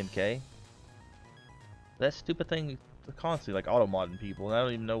 10K. That stupid thing constantly like auto modding people, and I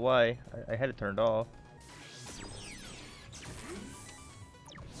don't even know why. I had it turned off.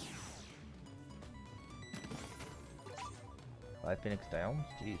 5 Phoenix down?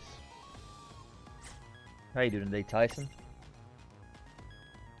 Jeez. How you doing today, Tyson?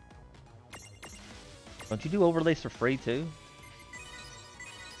 Don't you do overlays for free too?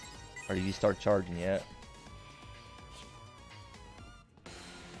 Or did you start charging yet?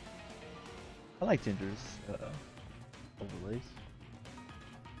 I like Ginger's overlays.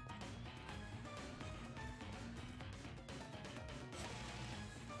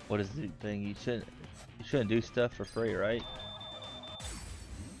 What is the thing? You shouldn't do stuff for free, right?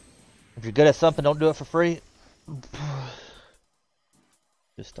 If you're good at something, don't do it for free.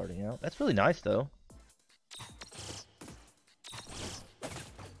 Just starting out. That's really nice though.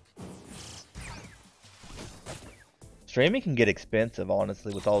 Streaming can get expensive,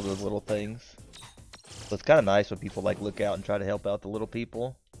 honestly, with all those little things. So it's kind of nice when people like look out and try to help out the little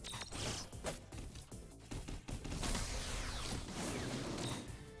people.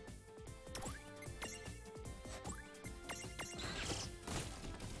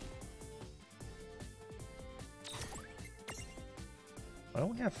 I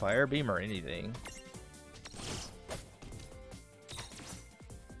don't have fire beam or anything.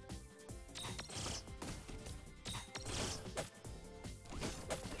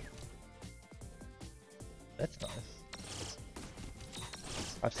 That's nice.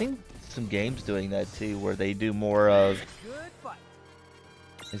 I've seen some games doing that too, where they do more of,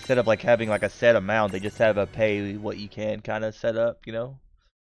 instead of like having like a set amount, they just have a pay what you can kind of set up, you know?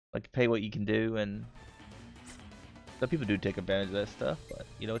 Like pay what you can do, and some people do take advantage of that stuff, but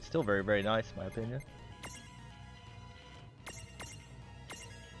you know, it's still very, very nice in my opinion.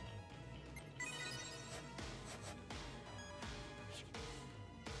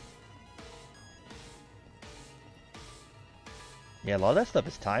 Yeah, a lot of that stuff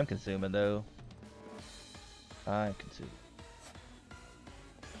is time consuming though. Time consuming.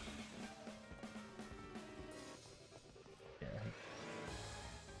 Yeah.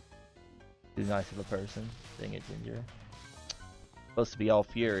 Too nice of a person. Dang it, Ginger. Supposed to be all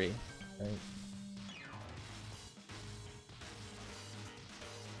fury, right?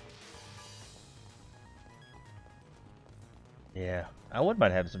 Yeah, I wouldn't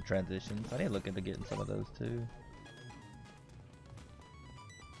mind having some transitions. I need to look into getting some of those too.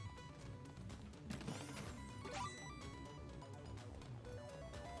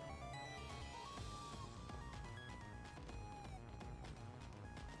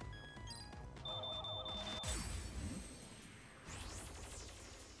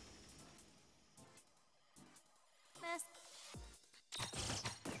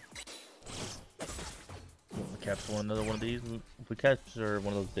 capture another one of these. If we capture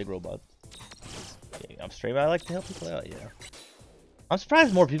one of those big robots. Okay, I'm streaming. I like to help people out. Yeah. I'm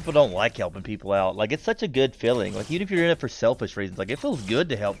surprised more people don't like helping people out. Like, it's such a good feeling. Like, even if you're in it for selfish reasons, like, it feels good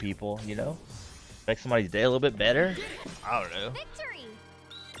to help people, you know? Make somebody's day a little bit better. I don't know. Victory!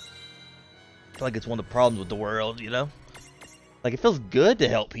 I feel like it's one of the problems with the world, you know? Like, it feels good to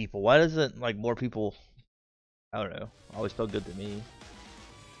help people. Why doesn't, like, more people... I don't know. Always felt good to me.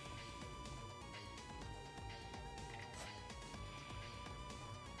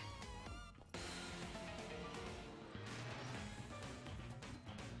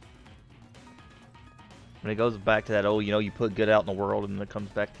 And it goes back to that old, you know, you put good out in the world and it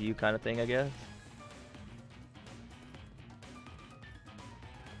comes back to you kind of thing, I guess.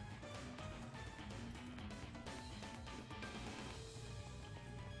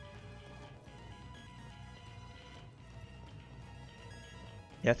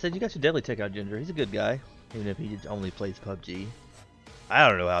 Yeah, I said you guys should definitely check out Ginger. He's a good guy, even if he only plays PUBG. I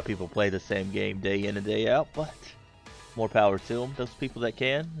don't know how people play the same game day in and day out, but more power to them. Those people that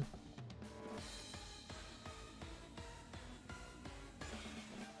can.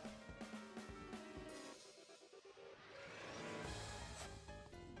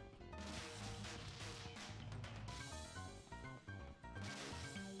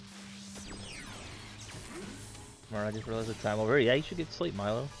 Alright, I just realized the time over. Yeah, you should get sleep,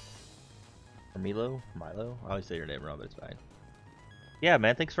 Milo. Or Milo? Milo? I always say your name wrong, but it's fine. Yeah,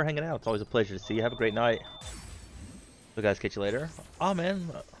 man, thanks for hanging out. It's always a pleasure to see you. Have a great night. So guys, catch you later. Oh,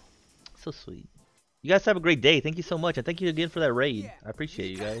 man. So sweet. You guys have a great day. Thank you so much. And thank you again for that raid. I appreciate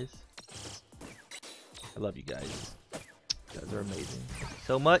you guys. I love you guys. You guys are amazing. Thank you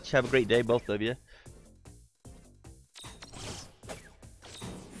so much. Have a great day, both of you.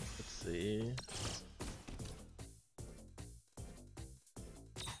 Let's see.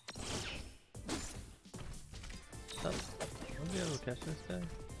 Oh, will we be able to capture this guy?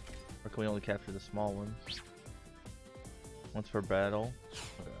 Or can we only capture the small ones? Once per battle.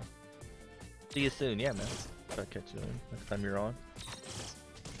 Okay. See you soon, yeah, man. Try to catch you next time you're on.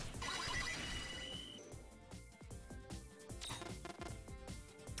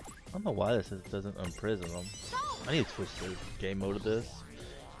 I don't know why this doesn't unprison them. I need to switch the game mode of this.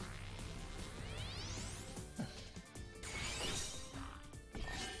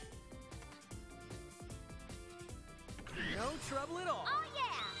 No trouble at all. Oh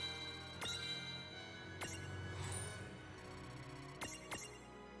yeah!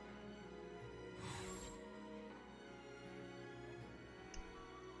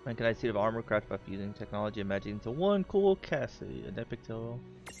 Mechanized suit of armor crafted by fusing technology and magic into one cool Cassie, an epic tale.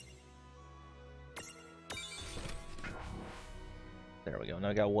 There we go. Now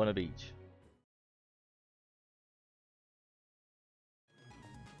I got one of each.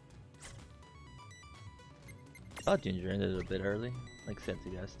 I thought Ginger ended a bit early. Makes sense,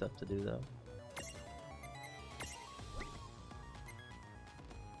 he has stuff to do though.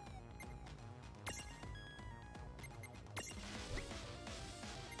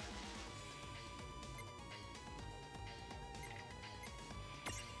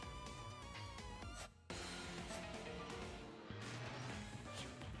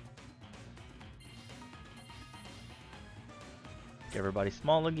 Everybody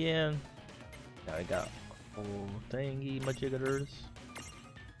small again. Now I got a whole thingy majiggers.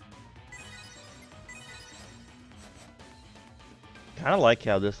 Kind of like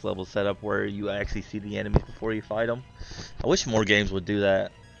how this level's set up where you actually see the enemies before you fight them. I wish more games would do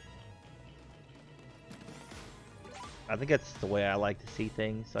that. I think that's the way I like to see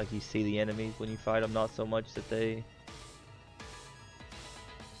things. Like you see the enemies when you fight them, not so much that they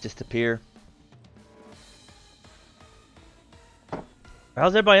just appear.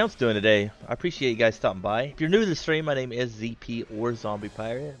 How's everybody else doing today? I appreciate you guys stopping by. If you're new to the stream, my name is ZP or Zombie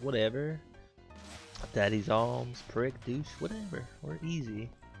Pirate, whatever. Daddy's Alms, Prick, Douche, whatever. We're easy.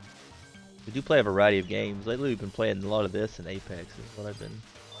 We do play a variety of games. Lately we've been playing a lot of this and Apex is what I've been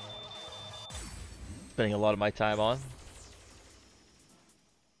spending a lot of my time on.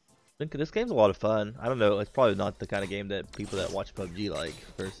 I think this game's a lot of fun. I don't know, it's probably not the kind of game that people that watch PUBG like,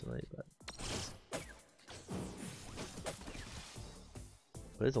 personally, but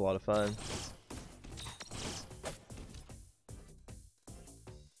it's a lot of fun.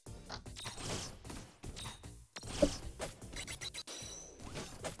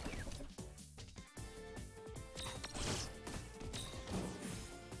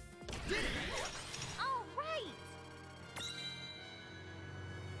 All right!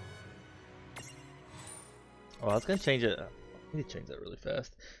 Oh, I was gonna change it. I need to change that really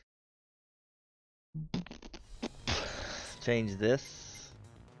fast. Change this.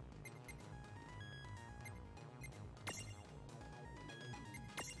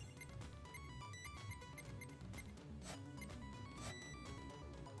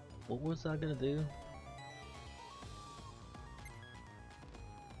 What was I gonna do?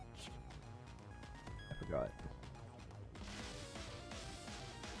 I forgot.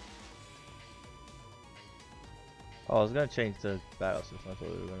 Oh, I was gonna change the battle system. That's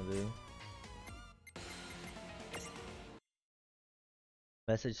what we were gonna do.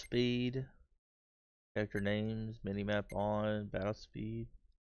 Message speed, character names, minimap on, battle speed.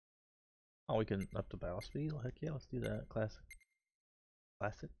 Oh, we can up the battle speed. Heck yeah, let's do that. Classic.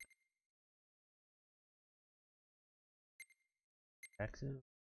 Classic. Active.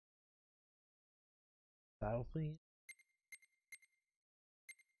 Battle speed.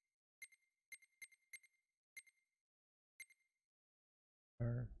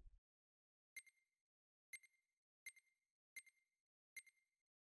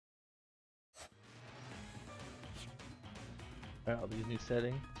 Alright, all these new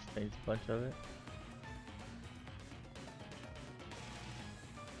settings. Change a bunch of it.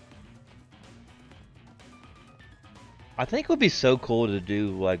 I think it would be so cool to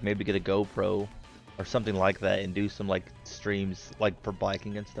do, like, maybe get a GoPro or something like that and do some, like, streams, like, for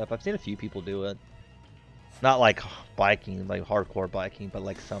biking and stuff. I've seen a few people do it. Not like biking, like hardcore biking, but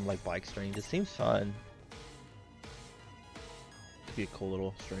like some like bike streams. It seems fun. Could be a cool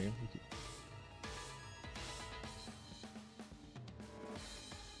little stream.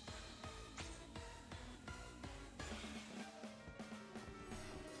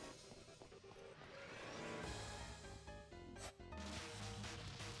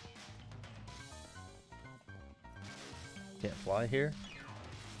 Can't fly here.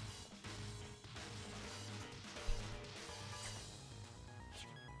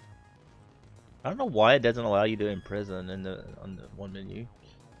 I don't know why it doesn't allow you to imprison in the on the one menu.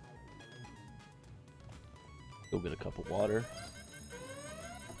 Go get a cup of water.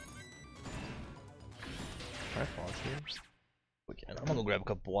 Can I pause here? We can. I'm gonna go grab a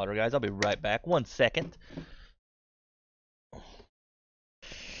cup of water, guys. I'll be right back. 1 second.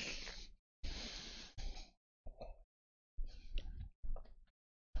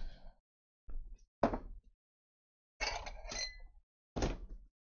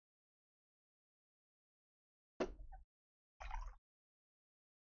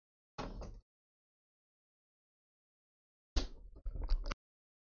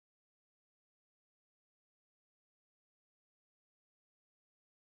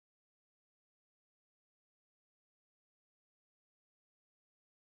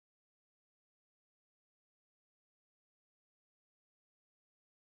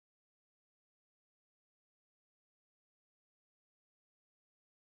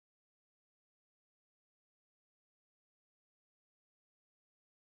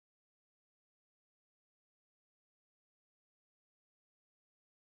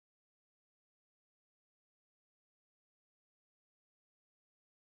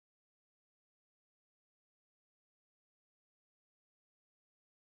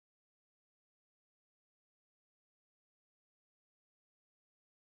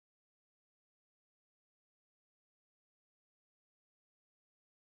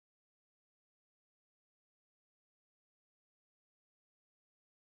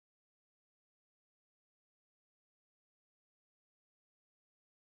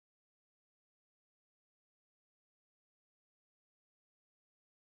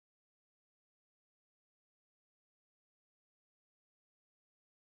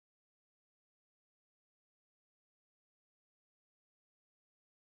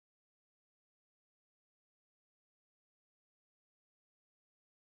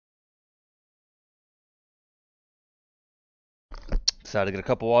 Decided to get a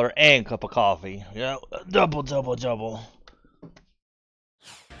cup of water and a cup of coffee. Yeah, double, double, double.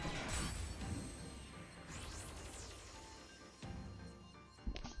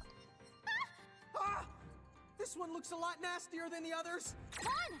 Ah! This one looks a lot nastier than the others.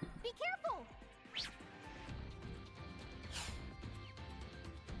 Run! Be careful!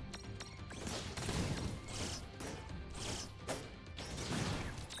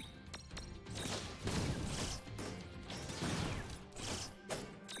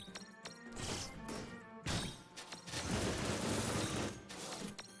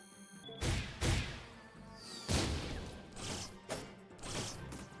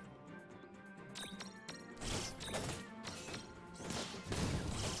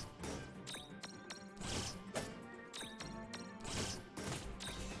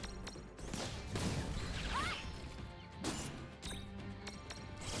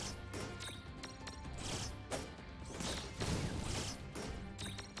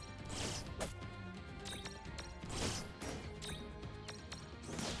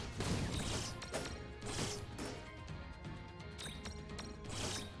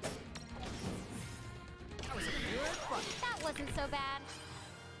 wasn't so bad.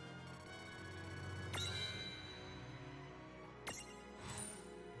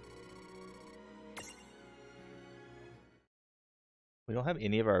 We don't have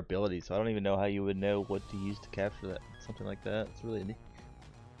any of our abilities, so I don't even know how you would know what to use to capture that. Something like that. It's really neat.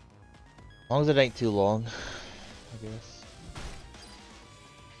 As long as it ain't too long, I guess.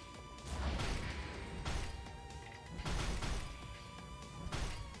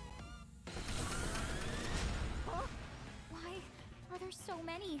 Why are there so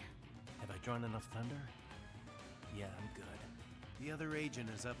many? Have I drawn enough thunder? Yeah, I'm good. The other agent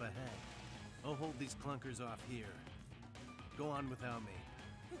is up ahead. I'll hold these clunkers off here. Go on without me.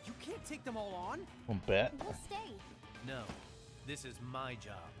 You can't take them all on. I'll bet. We'll stay. No, this is my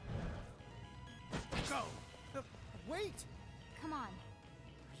job. Go! Wait! Come on.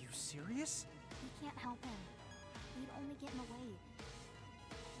 Are you serious? We can't help him. We'd only get in the way.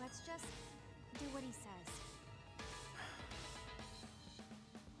 Let's just do what he says.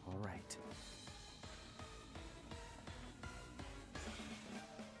 All right.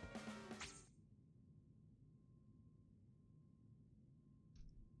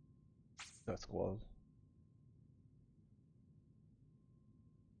 That's close.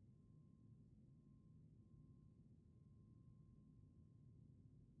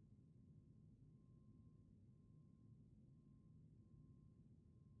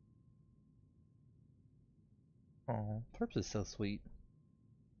 Oh, Perps is so sweet.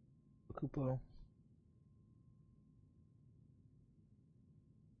 Kupo.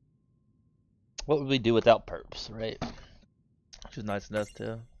 What would we do without Perps, right? She was nice enough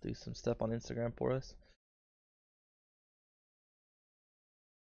to do some stuff on Instagram for us.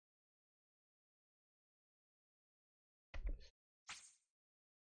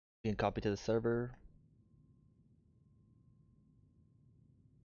 Being copied to the server.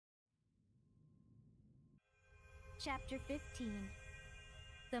 Chapter 15.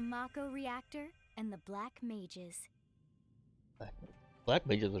 The Mako Reactor and the Black Mages. Black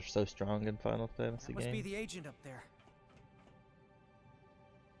mages are so strong in Final Fantasy Must be games. the agent up there.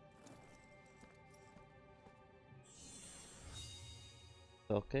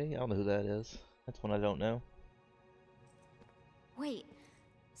 Okay, I don't know who that is. That's one I don't know. Wait,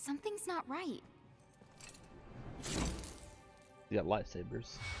 something's not right. You got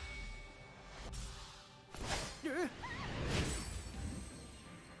lightsabers. You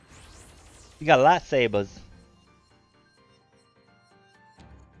got lightsabers.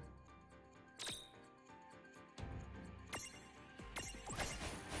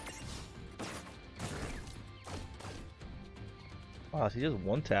 Wow, she just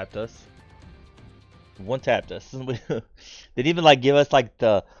one-tapped us. One-tapped us. Didn't even like give us like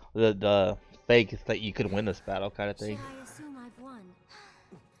the fake that you could win this battle kind of thing. I assume I've won.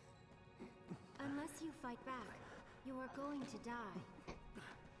 Unless you fight back, you are going to die.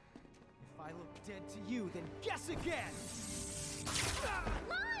 If I look dead to you, then guess again!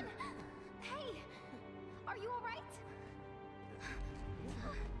 Lon! Hey! Are you alright?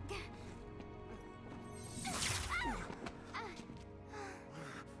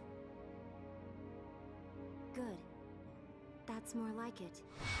 Good. That's more like it.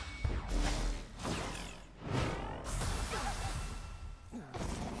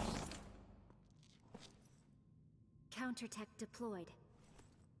 Countertech deployed.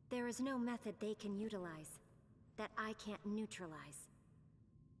 There is no method they can utilize that I can't neutralize.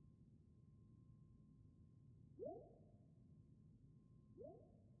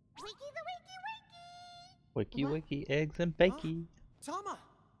 Wakey the wakey wakey! Wiki What? wiki, eggs and bakey. Tama!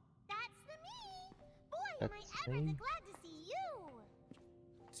 That's the me! Boy, That's am I ever me. glad to see you!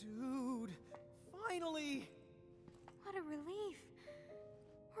 Dude! Finally! What a relief.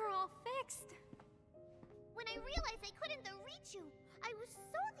 We're all fixed. When I realized I couldn't reach you, I was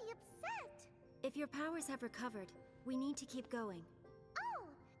so upset. If your powers have recovered, we need to keep going. Oh,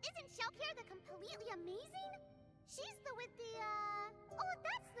 isn't Shelpierre the completely amazing? She's the with the, oh,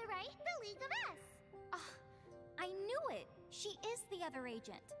 that's the right, the League of S. I knew it. She is the other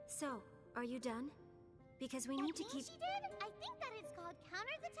agent. So, are you done? Because we need to keep... She did? I think that it's called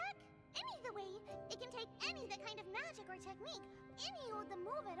counter the tech. Any the way, it can take any the kind of magic or technique, any of the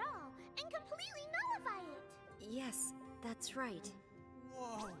move at all, and completely nullify it. Yes, that's right.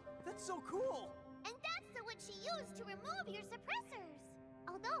 Whoa! That's so cool! And that's the what she used to remove your suppressors.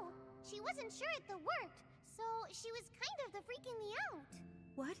 Although, she wasn't sure it worked, so she was kind of the freaking me out.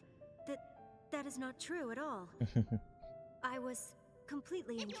 What? That is not true at all. I was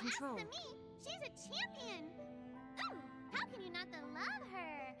completely in control. If you ask me, she's a champion. Ooh, how can you not love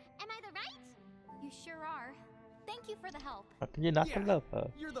her? Am I the right? You sure are. Thank you for the help. How can you not Yeah. love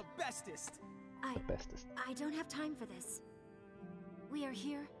her? You're the bestest! The bestest. I don't have time for this. We are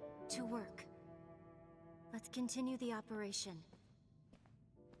here to work. Let's continue the operation.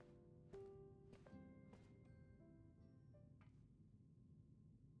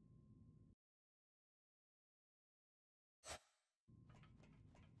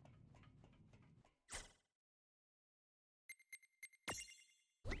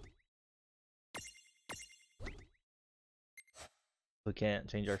 We can't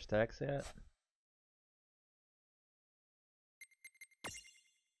change our stacks yet.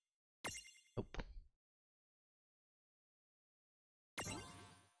 Nope.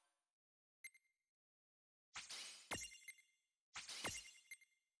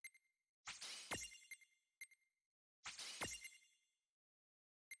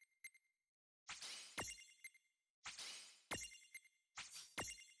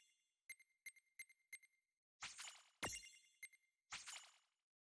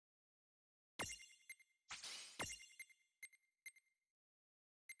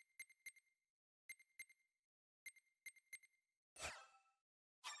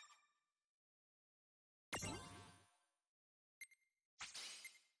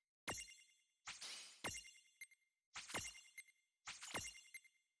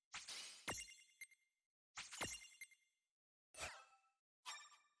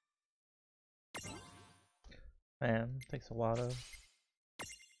 Man, takes a while though.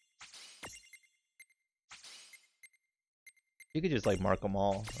 You could just like mark them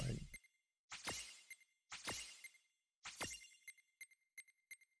all. Right?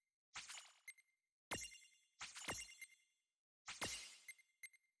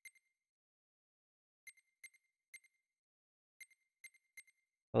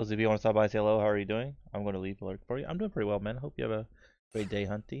 Those of you who want to stop by and say hello, how are you doing? I'm going to leave a lurk for you. I'm doing pretty well, man. I hope you have a great day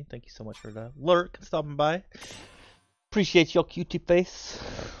hunting. Thank you so much for the lurk and stopping by. Appreciate your cutie face.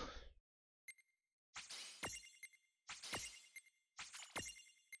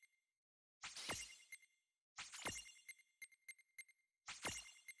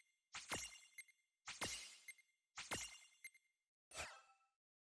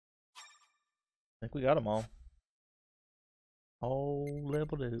 I think we got them all. All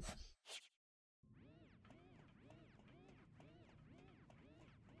leveled up.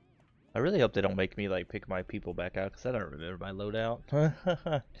 I really hope they don't make me like pick my people back out because I don't remember my loadout.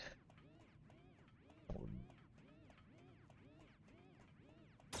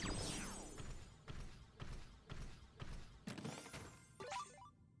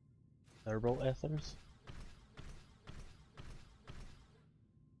 Turbo ethers.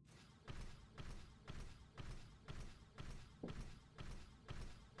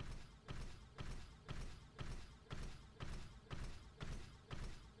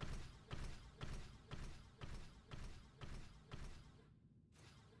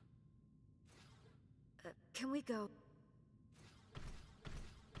 Can we go?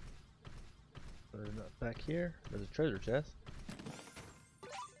 Back here, there's a treasure chest.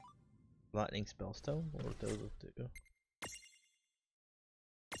 Lightning spellstone. What would those do?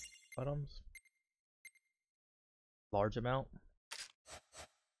 Items. Large amount.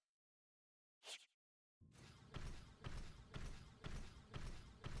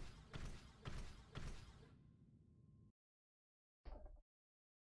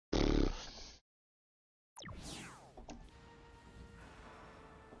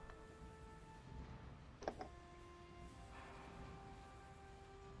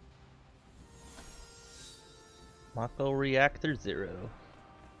 Mako Reactor 0.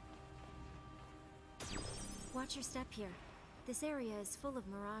 Watch your step here. This area is full of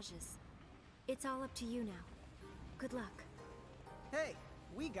mirages. It's all up to you now. Good luck. Hey,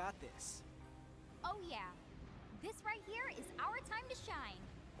 we got this. Oh yeah. This right here is our time to shine.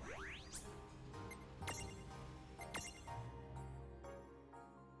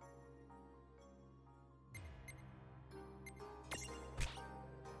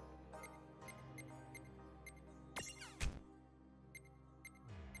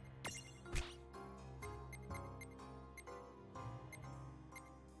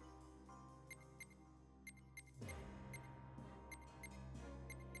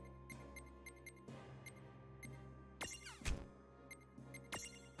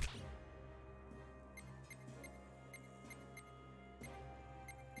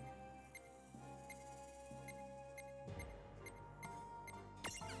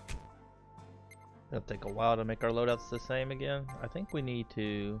 It'll take a while to make our loadouts the same again. I think we need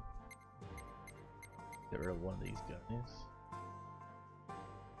to get rid of one of these guys.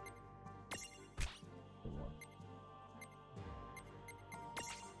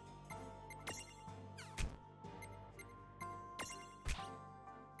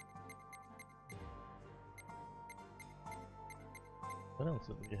 What else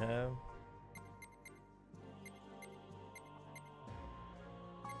do we have?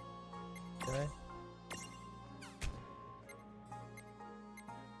 Okay.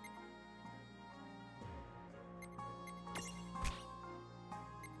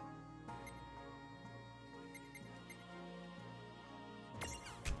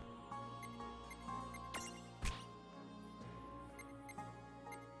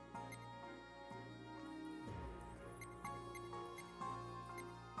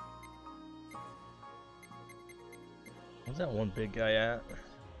 Where's that one big guy at?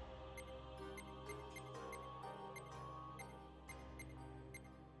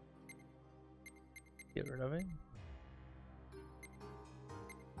 Get rid of him.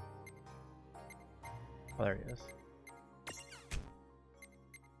 Oh, there he is.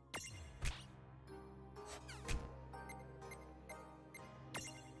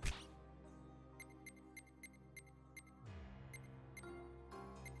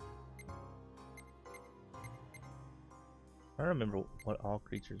 I don't remember what all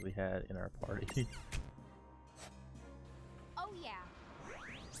creatures we had in our party. Oh yeah.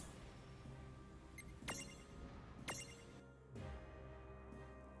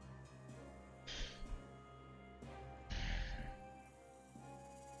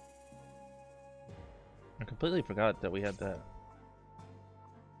 I completely forgot that we had that.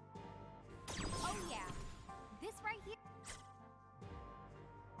 Oh yeah. This right here.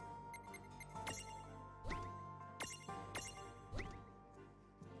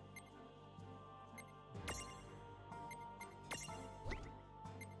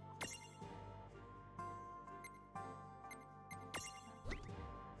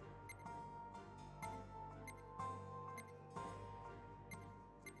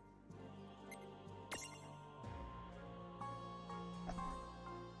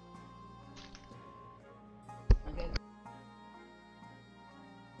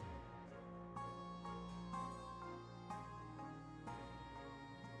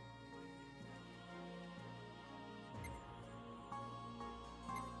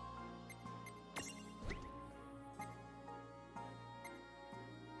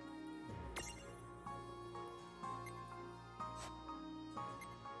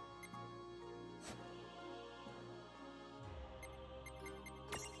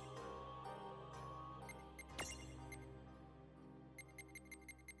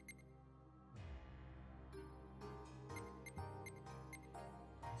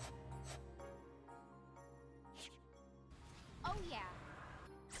 Oh yeah.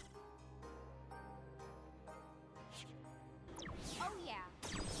 Oh yeah.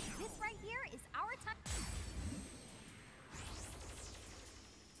 This right here is our time.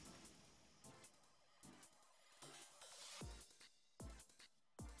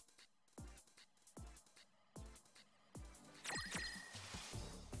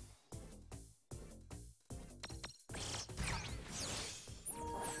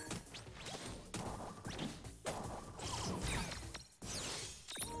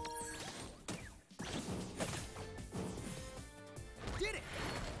 Did it!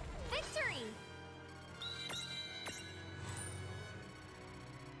 Victory!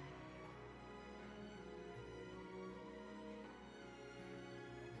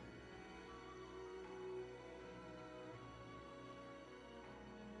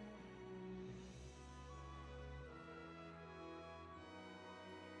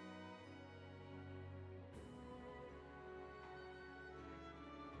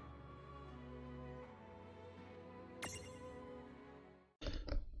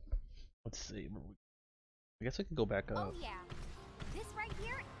 Let's see. I guess we could go back Oh up. yeah. This right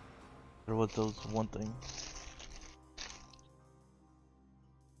here. There was those one thing.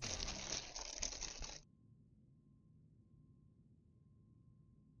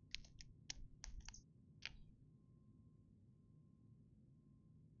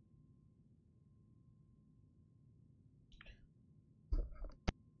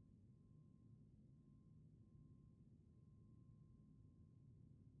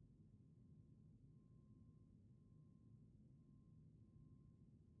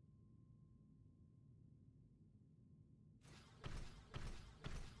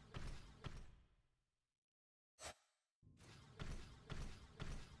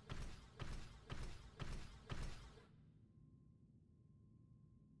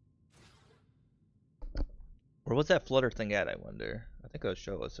 Where was that flutter thing at, I wonder? I think it'll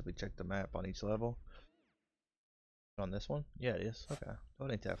show us if we check the map on each level. On this one? Yeah, it is. Okay. Oh,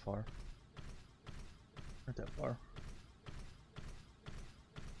 it ain't that far. Not that far.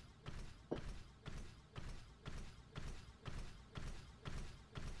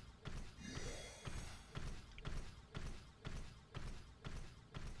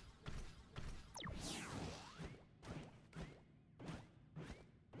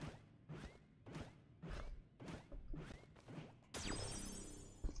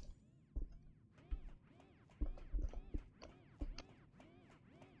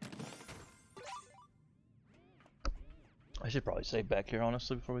 should probably save back here,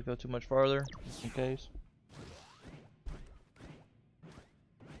 honestly, before we go too much farther, just in case.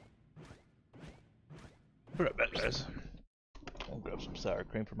 Be right back, guys. I'll grab some sour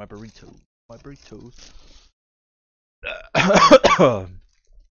cream for my burrito. My burritos. I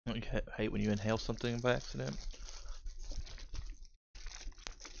hate when you inhale something by accident.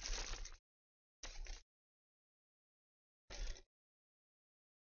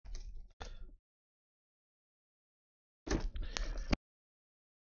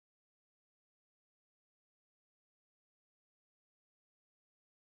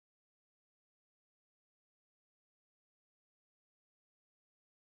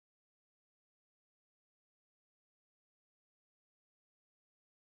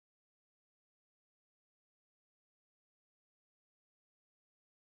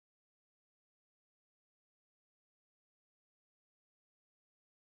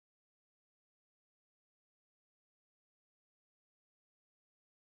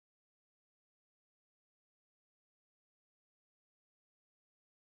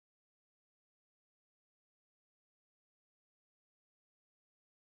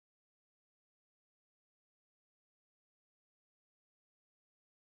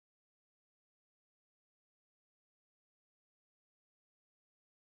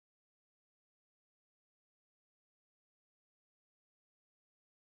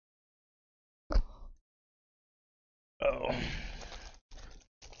 Oh.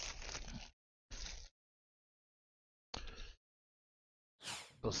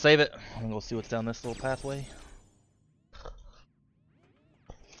 Go save it. I'm gonna go see what's down this little pathway.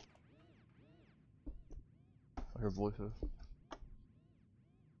 I heard WoFF.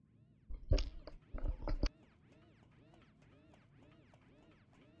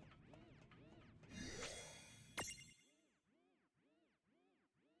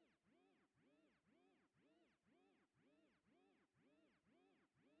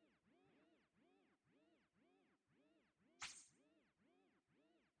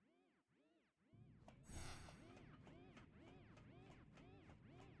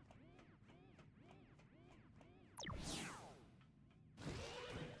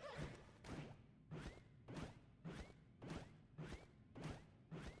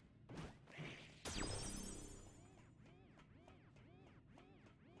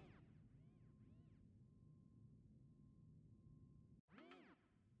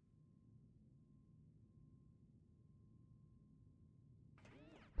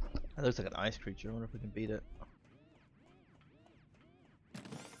 That looks like an ice creature. I wonder if we can beat it.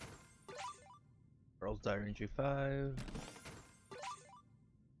 Girls Diary Entry 5.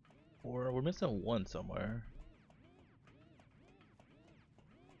 Or we're missing one somewhere.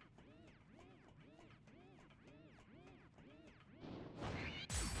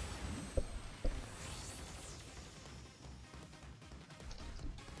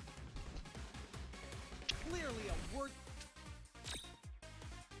 Clearly a word.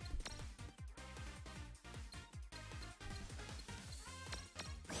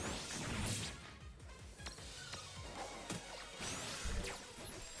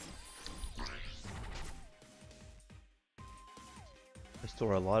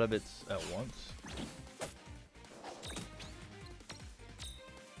 Restore a lot of it at once.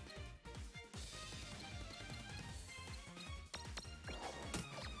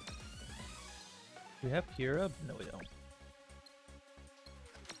 Do we have Kira? No, we don't.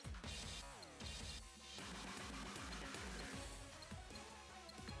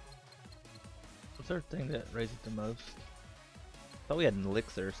 What's our thing that raises the most? Thought we had an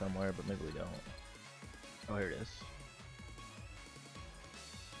elixir somewhere, but maybe we don't. Oh, here it is.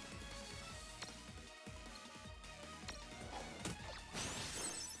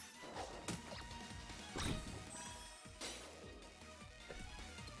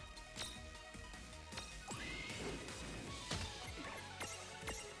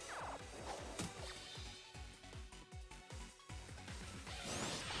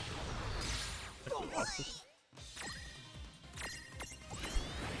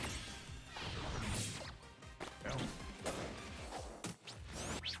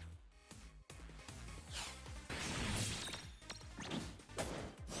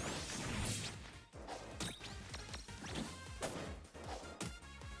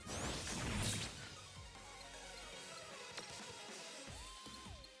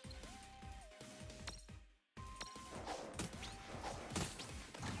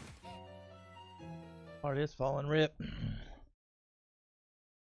 Part is falling, rip.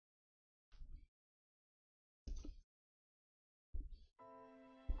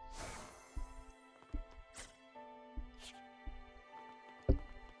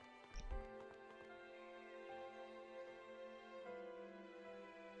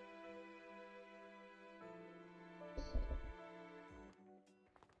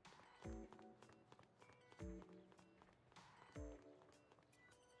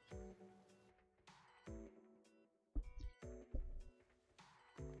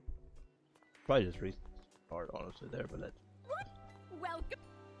 probably just restart honestly there, but that's Welcome.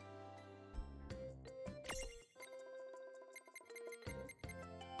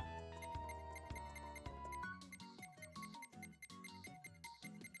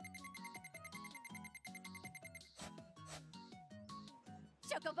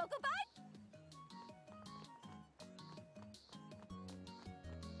 Chocoboco bye.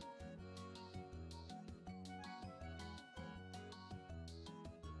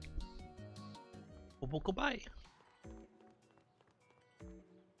 goodbye.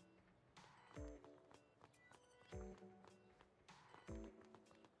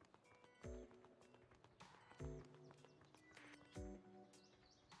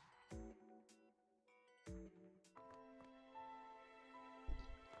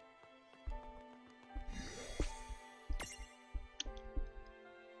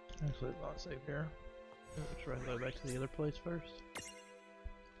 Actually, not save here. Let's try and go back to the other place first.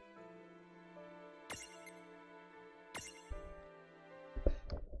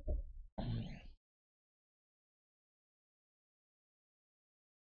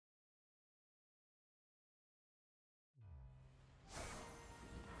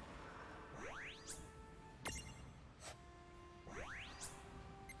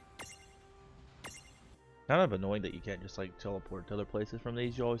 Kind of annoying that you can't just like teleport to other places from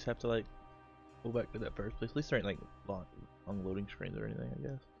these. You always have to like go back to that first place. At least there ain't like long loading screens or anything, I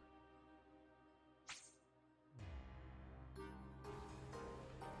guess.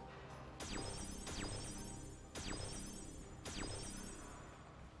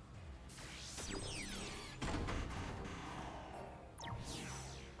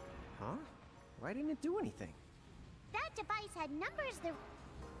 Huh? Why didn't it do anything? That device had numbers that...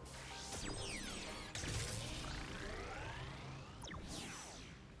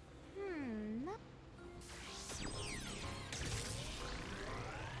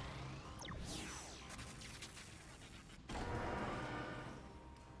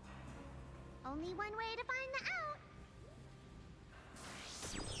 Only one way to find the out.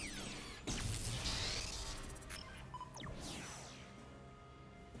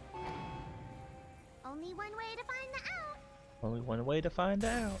 Only one way to find the out. Only one way to find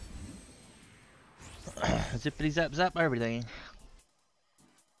out. Zippity zap zap everything.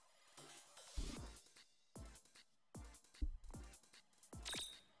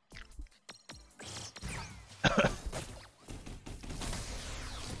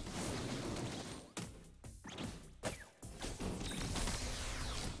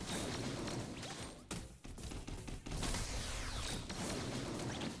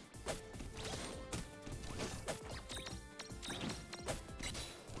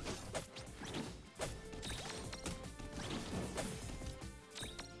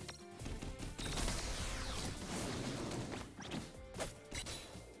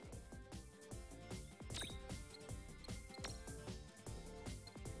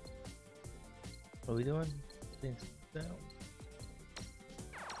 What are we doing? Things down.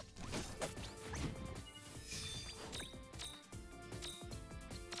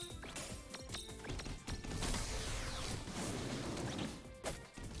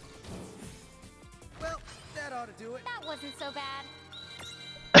 Well, that ought to do it. That wasn't so bad.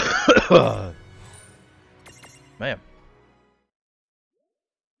 Man.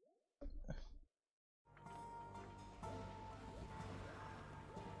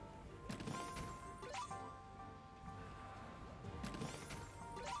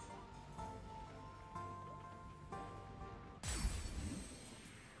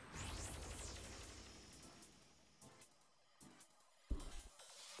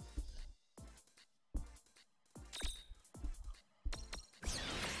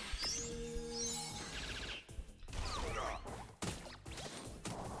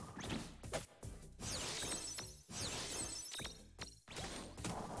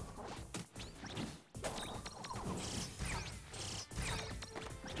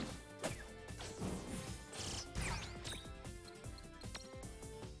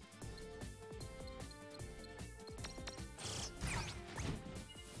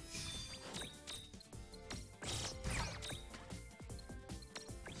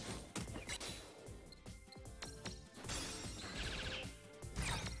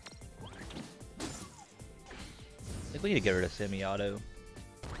 I think we need to get rid of semi-auto.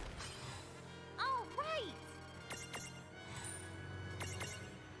 Oh, right.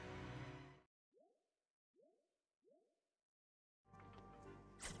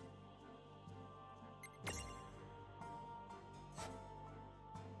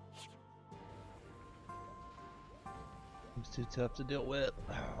 It's too tough to deal with.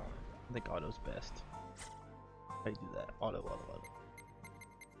 I think auto's best. How do you do that? Auto, auto, auto.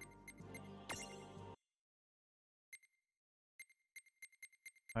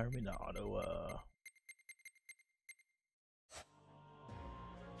 Why are we not auto?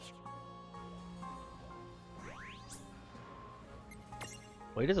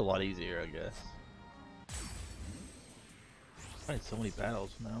 Wait, is a lot easier, I guess. I had so many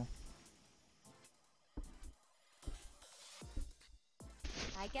battles now.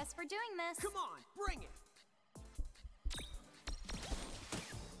 I guess we're doing this. Come on, bring it!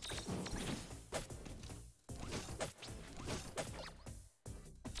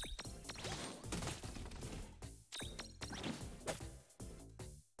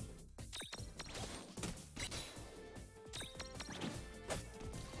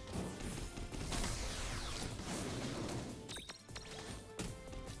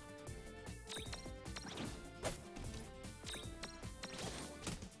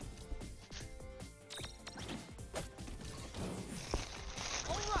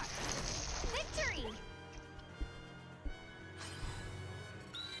 Victory!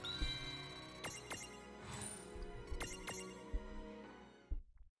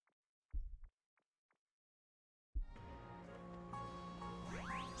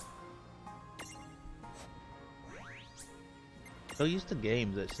 So used to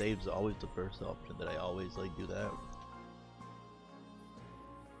games that saves always the first option that I always like do that.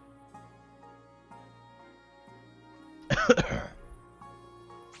 Where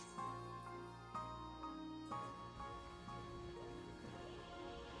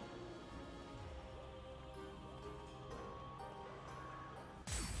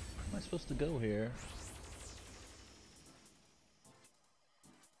am I supposed to go here?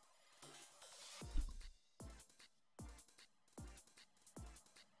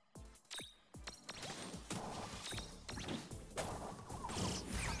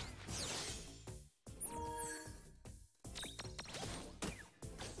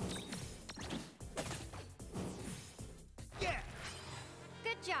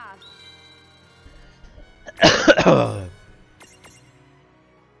 Good job.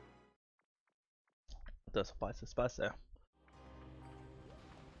 Das weiße Wasser.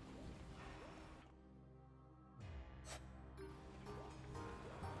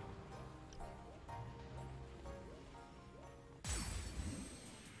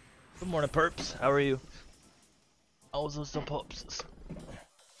 Good morning, perps. How are you? How was those pups?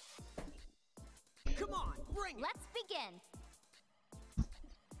 Come on, bring it! Let's begin.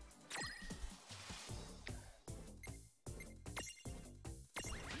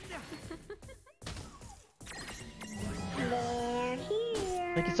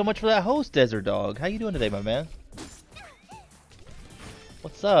 Thank you so much for that host, Desert Dog. How you doing today, my man?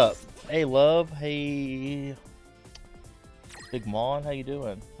 What's up? Hey, love. Hey, Big Mon. How you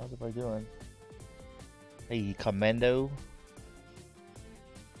doing? How's everybody doing? Hey, Commando.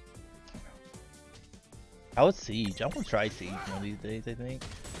 How is Siege? I want to try Siege one of these days, I think.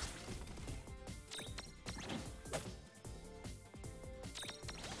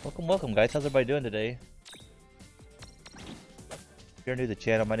 Welcome, welcome, guys. How's everybody doing today? If you're new to the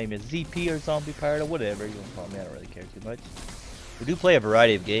channel, my name is ZP or Zombie Pirate or whatever you want to call me. I don't really care too much. We do play a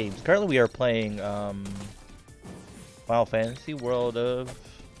variety of games. Currently, we are playing Final Fantasy World of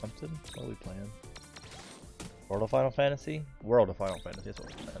something. What are we playing? World of Final Fantasy? World of Final Fantasy. That's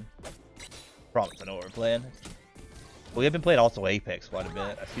what we're playing. Promise I know what we're playing. We have been playing also Apex quite a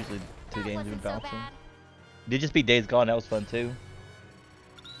bit. That's usually two games we've been bouncing. Did just beat Days Gone. That was fun too.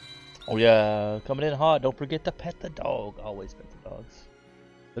 Oh yeah, coming in hot. Don't forget to pet the dog. Always pet the dogs.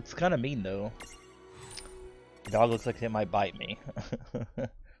 Looks kind of mean though. The dog looks like it might bite me. Do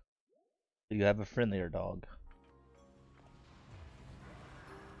you have a friendlier dog?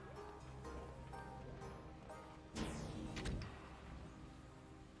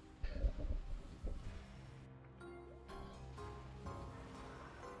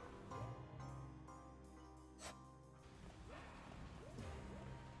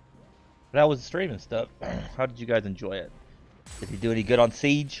 But how was the stream and stuff? How did you guys enjoy it? Did you do any good on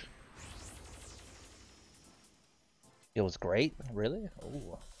Siege? It was great, really?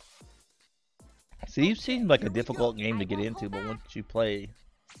 Oh. Siege seemed like a difficult game to get into, but once you play,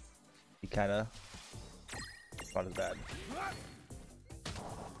 you kinda not as bad.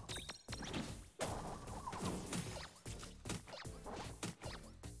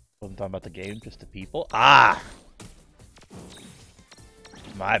 Wasn't talking about the game, just the people. Ah!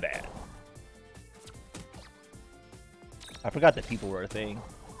 My bad. I forgot that people were a thing.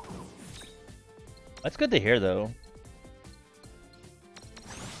 That's good to hear, though.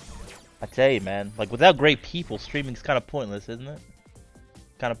 I tell you, man, like without great people, streaming's kind of pointless, isn't it?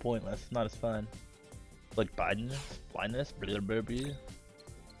 Kind of pointless, not as fun. Like blindness, blah, blah, blah. We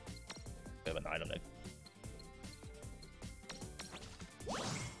have an item there.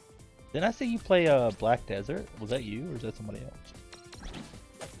 Didn't I see you play Black Desert? Was that you or is that somebody else?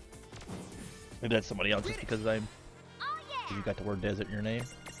 Maybe that's somebody else just because I'm. You got the word desert in your name.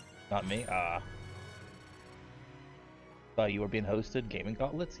 Not me. Ah. Thought you were being hosted. Gaming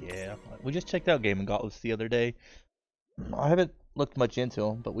Gauntlets? Yeah. We just checked out Gaming Gauntlets the other day. I haven't looked much into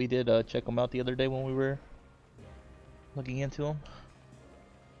them, but we did check them out the other day when we were looking into them.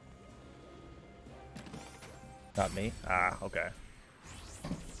 Not me. Ah, okay.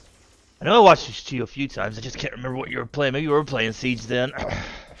 I know I watched you a few times. I just can't remember what you were playing. Maybe you were playing Siege then.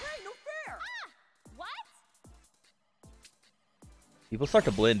 People start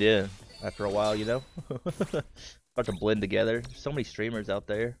to blend in after a while, you know? Start to blend together. There's so many streamers out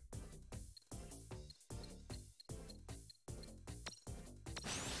there.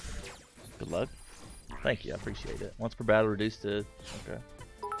 Good luck. Thank you, I appreciate it. Once per battle reduced to... Okay.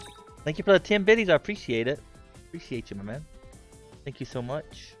 Thank you for the 10 biddies, I appreciate it. Appreciate you, my man. Thank you so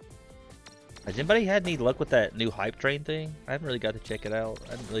much. Has anybody had any luck with that new hype train thing? I haven't really got to check it out.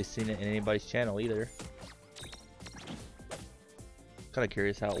 I haven't really seen it in anybody's channel either. Kind of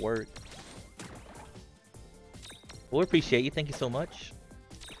curious how it worked. We'll appreciate you. Thank you so much.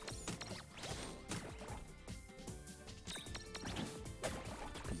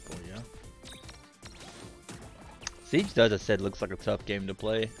 Siege does, I said, looks like a tough game to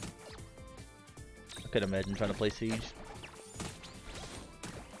play. I could imagine trying to play Siege.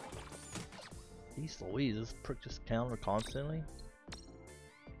 These Louise, this prick just counter constantly.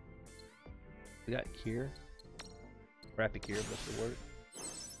 We got Kier. Rapid Kier, but that should work.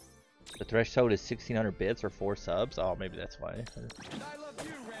 The threshold is 1600 bits or 4 subs. Oh, maybe that's why.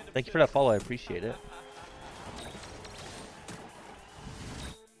 Thank you for that follow, I appreciate it.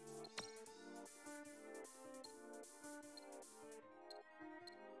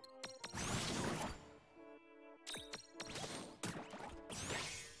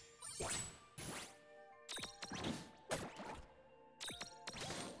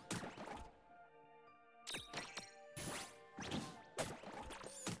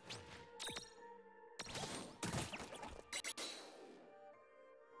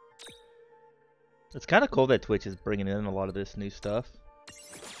 It's kind of cool that Twitch is bringing in a lot of this new stuff.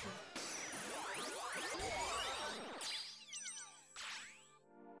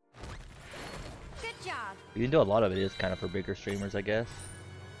 Good job. Even though a lot of it is kind of for bigger streamers, I guess.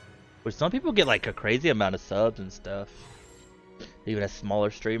 Which some people get like a crazy amount of subs and stuff. Even as smaller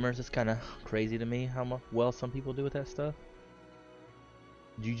streamers, it's kind of crazy to me how well some people do with that stuff.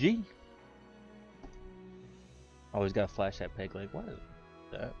 GG. Always gotta flash that peg leg. What is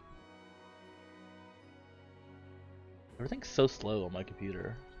that? Everything's so slow on my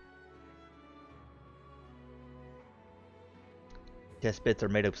computer. Test bits are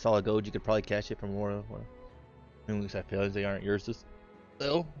made of solid gold. You could probably cash it for more. At least I feel like they aren't yours to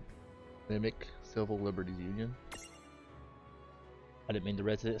sell. Mimic Civil Liberties Union. I didn't mean the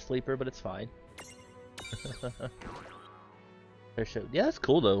resident sleeper, but it's fine. Yeah, that's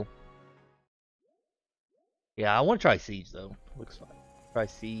cool though. Yeah, I want to try Siege though. Looks fun. Try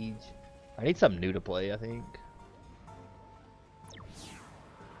Siege. I need something new to play, I think.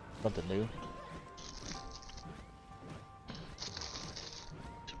 Something new.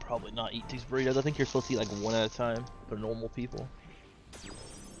 Should probably not eat these burritos. I think you're supposed to eat like one at a time for normal people.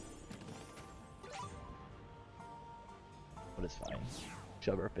 But it's fine.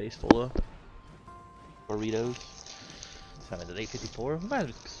 Shove our face full of burritos. Time is at 8:54. We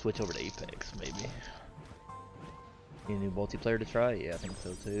might switch over to Apex, maybe. Need a new multiplayer to try? Yeah, I think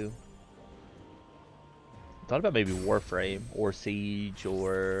so too. Thought about maybe Warframe or Siege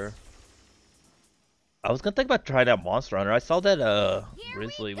or... I was gonna think about trying out Monster Hunter. I saw that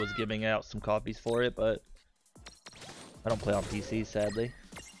Grizzly was giving out some copies for it, but I don't play on PC, sadly.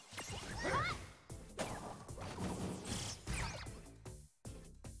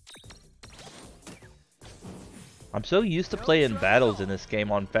 I'm so used to playing battles in this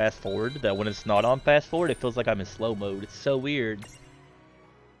game on fast forward that when it's not on fast forward, it feels like I'm in slow mode. It's so weird.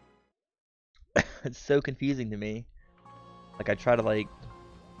 It's so confusing to me. Like I try to like...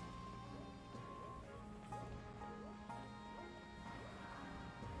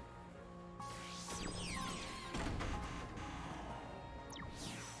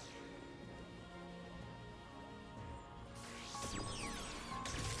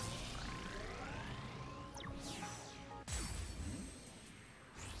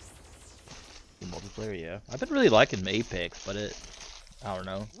 Multiplayer, yeah. I've been really liking Apex, but I don't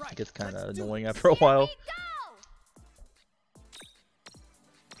know. It gets kind of annoying after a while.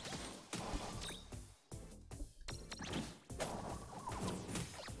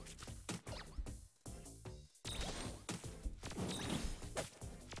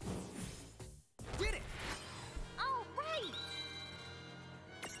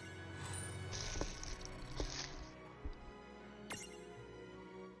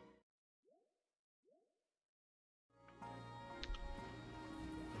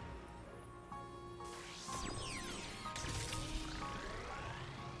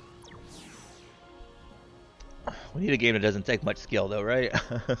 We need a game that doesn't take much skill though, right?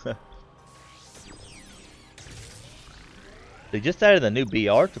 They just added a new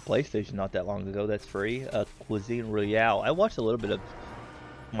BR to PlayStation not that long ago. That's free. Cuisine Royale. I watched a little bit of.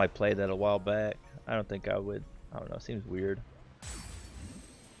 Might play that a while back. I don't think I would. I don't know. It seems weird.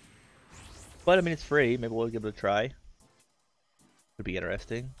 But I mean, it's free. Maybe we'll give it a try. Would be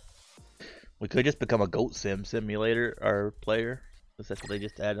interesting. We could just become a goat simulator or player. Because that's what they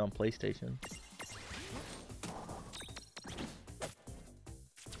just added on PlayStation.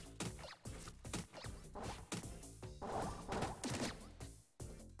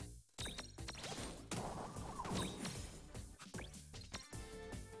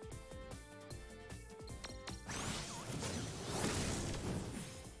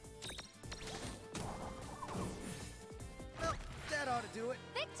 Well, that ought to do it.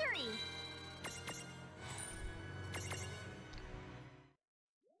 Victory!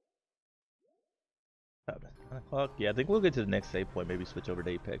 About 9 o'clock. Yeah, I think we'll get to the next save point. Maybe switch over to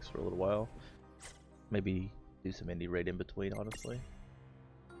Apex for a little while. Maybe do some indie raid in between, honestly.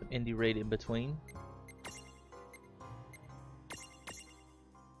 Some indie raid in between.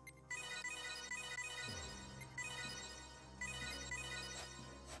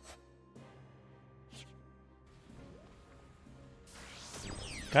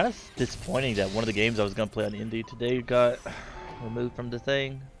 Kind of disappointing that one of the games I was gonna play on indie today got removed from the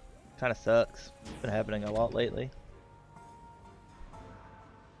thing. Kind of sucks. It's been happening a lot lately.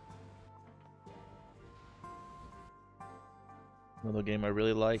 Another game I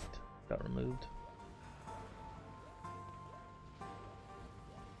really liked got removed.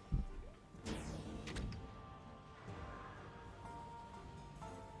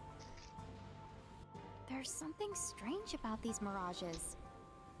 There's something strange about these mirages.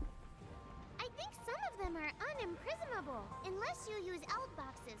 I think some of them are unimprisonable, unless you use eld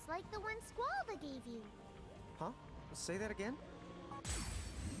boxes like the one Squalva gave you. Huh? Say that again?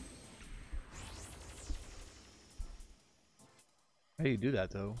 How do you do that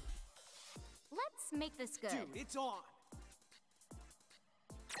though? Let's make this good. Dude, it's on!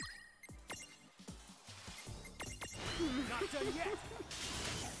 Not done yet!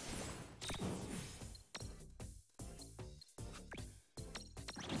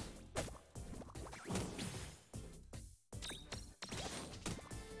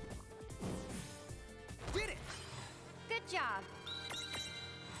 Did it! Good job.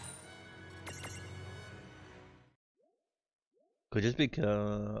 Could just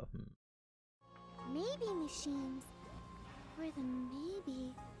become. Maybe machines. Or the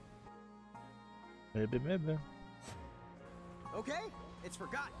maybe. Maybe. Okay, it's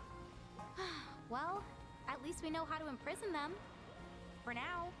forgotten. Well, at least we know how to imprison them. For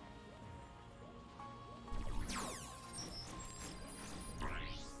now.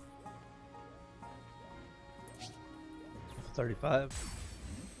 35.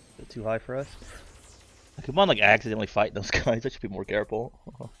 Is it too high for us? Come on, like accidentally fight those guys. I should be more careful.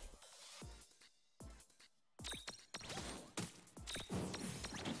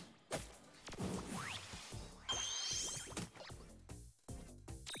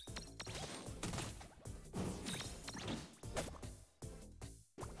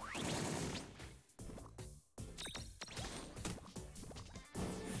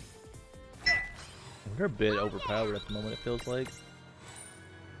 We're a bit overpowered at the moment, it feels like.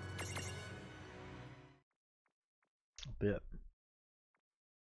 A bit.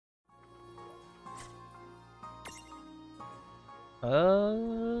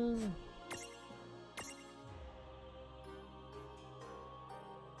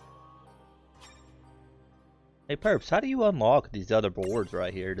 Hey Perps, how do you unlock these other boards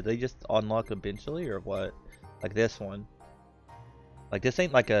right here? Do they just unlock eventually or what? Like this one. Like this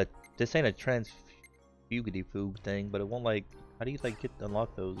ain't a transfugity food thing, but it won't like, how do you like get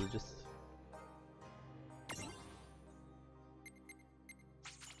unlock those? It just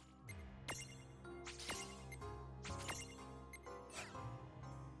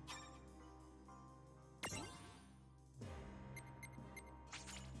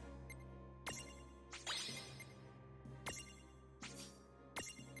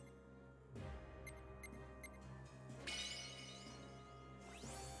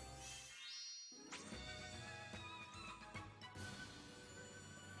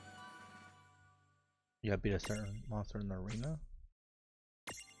you gotta beat a certain monster in the arena?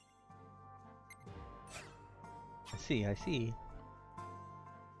 I see.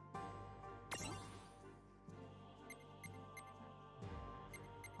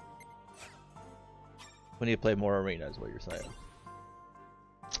 We need to play more arena is what you're saying.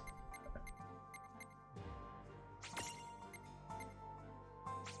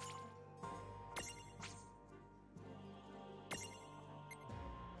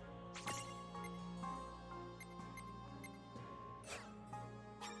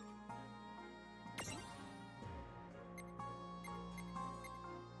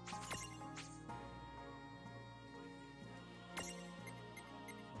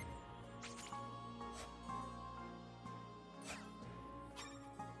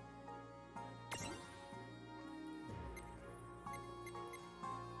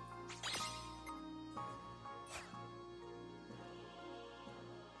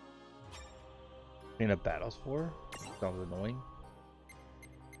 In a battles for? Sounds annoying.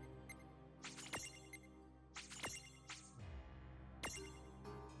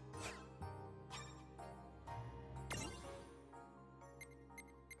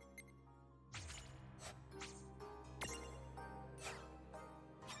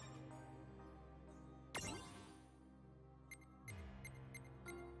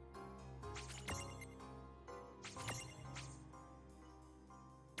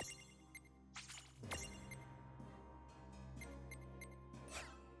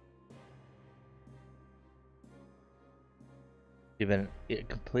 Even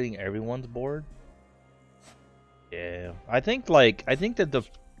completing everyone's board. Yeah, I think that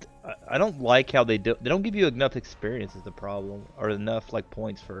I don't like how they don't give you enough experience is the problem, or enough like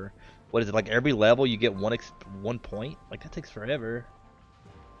points for what is it, like every level you get one point, like that takes forever.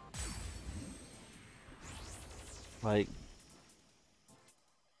 Like,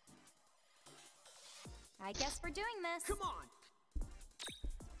 I guess we're doing this. Come on!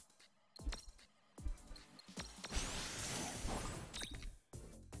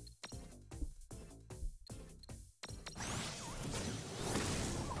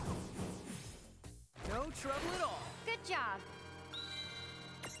 No trouble at all. Good job.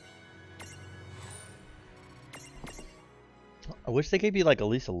 I wish they gave you like at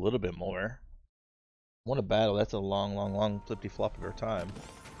least a little bit more. Want a battle? That's a long flippy flop of her time.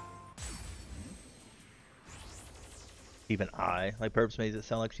 Even like Purps makes it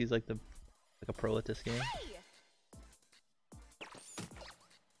sound like she's like a pro at this game. Hey!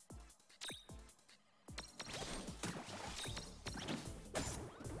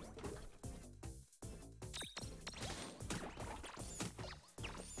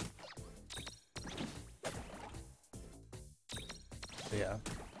 Yeah.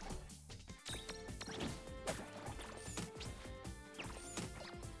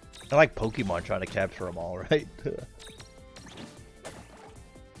 I like Pokemon trying to capture them all, right?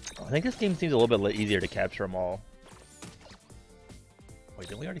 I think this game seems a little bit easier to capture them all. Wait,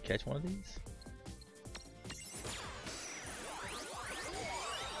 didn't we already catch one of these?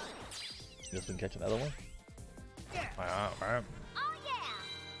 Guess we can catch another one? Wow. Oh yeah!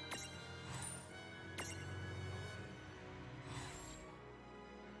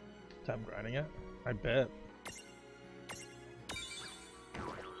 Time grinding it? I bet.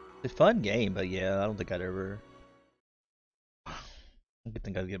 It's a fun game, but yeah, I don't think I'd ever... I don't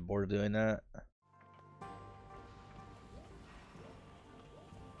think I'd get bored of doing that. A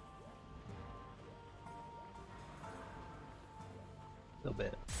little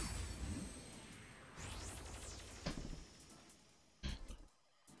bit.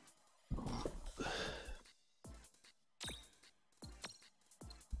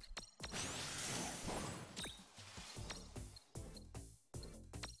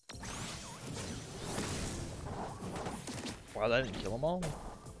 Wow, that didn't kill them all?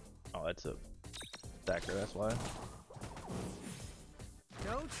 Oh, that's a stacker, that's why.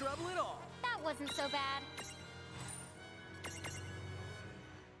 No trouble at all. That wasn't so bad.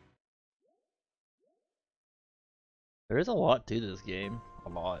 There is a lot to this game. A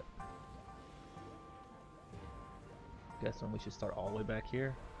lot. Guessing we should start all the way back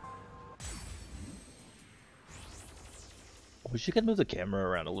here. We should move the camera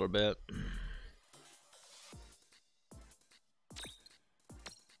around a little bit.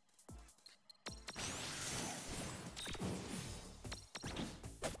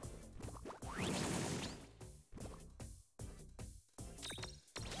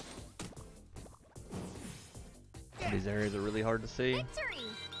 These areas are really hard to see. Victory!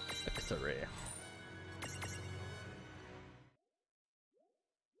 Victory.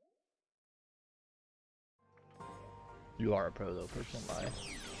 You are a pro though, personal lie.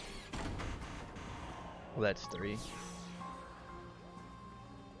 Well, that's 3.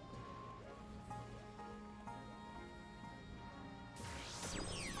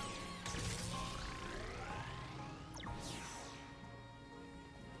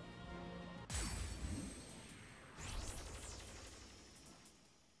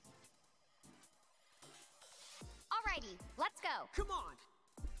 Alrighty, let's go. Come on!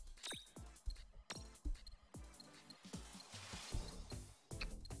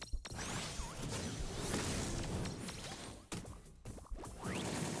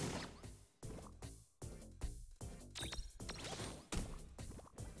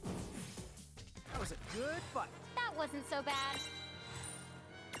 That was a good fight. That wasn't so bad.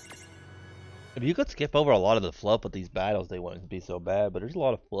 If you could skip over a lot of the fluff with these battles, they wouldn't be so bad, but there's a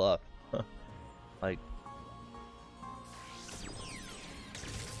lot of fluff. Like,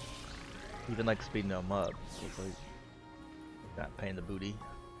 even like speeding them up, so it's like not paying the booty.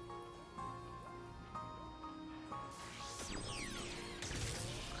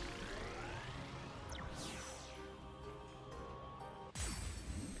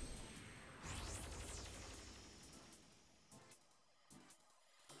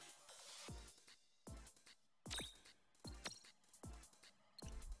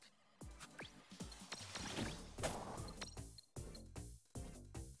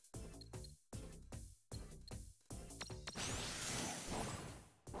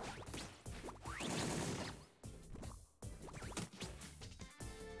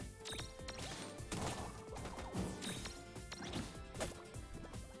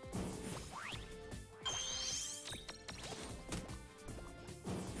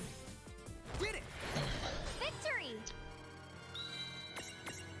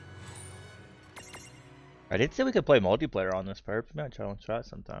 I did say we could play multiplayer on this perp. Might try it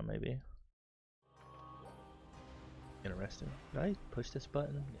sometime, maybe. Interesting. Did I push this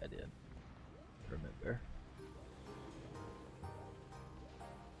button? Yeah, I did. Remember.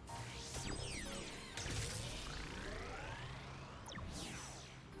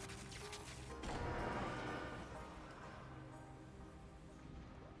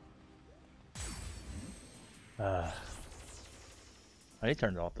 I need to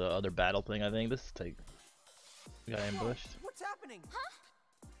turn off the other battle thing. I think this is take. We got ambushed. What's happening? Huh?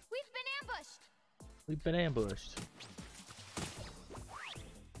 We've been ambushed. We've been ambushed.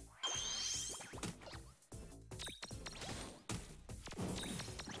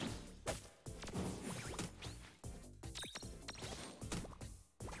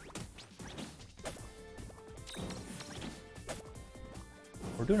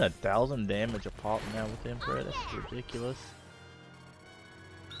 We're doing 1,000 damage a pop now with Emperor. That's ridiculous.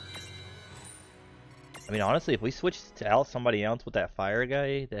 I mean, honestly, if we switched out somebody else with that fire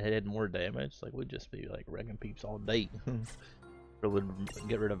guy that had more damage, like we'd just be like wrecking peeps all day. It would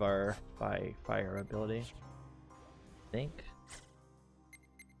get rid of our fire ability. I think.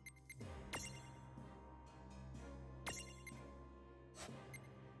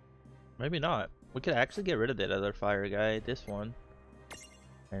 Maybe not. We could actually get rid of that other fire guy, this one,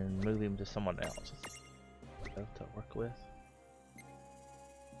 and move him to someone else to work with.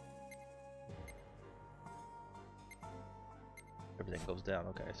 Everything goes down.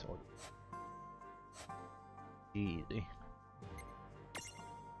 Okay, so easy.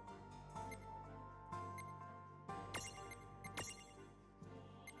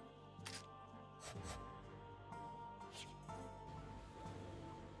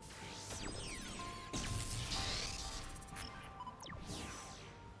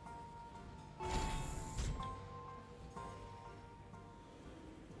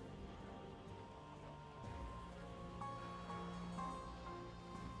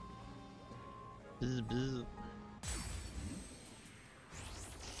 Bzz, bzz.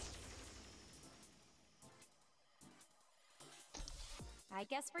 I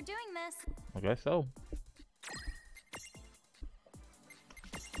guess we're doing this. I guess so.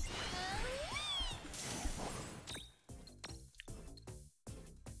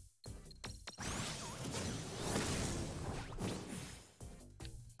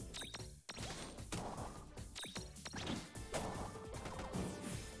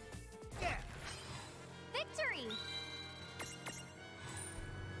 Victory!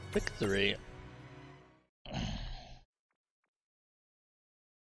 Victory.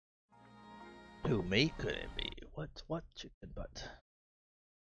 Who me could it be? What chicken butt?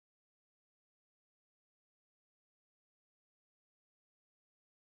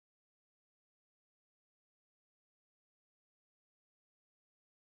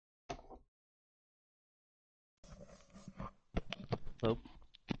 Hello.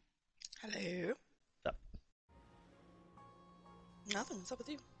 Hello. What's up? Nothing. What's up with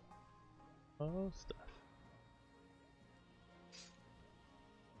you? Oh, stuff.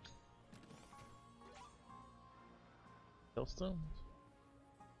 Hellstones?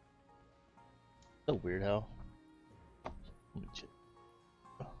 So weird how. Let me check.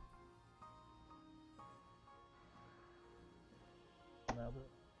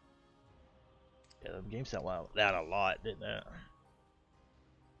 Yeah, the game sound loud a lot, didn't it?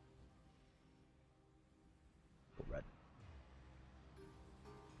 Red.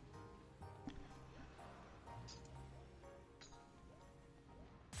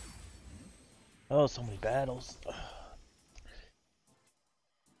 Oh, so many battles.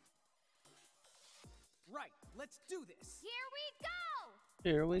 Right, let's do this. Here we go!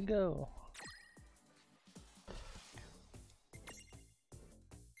 Here we go.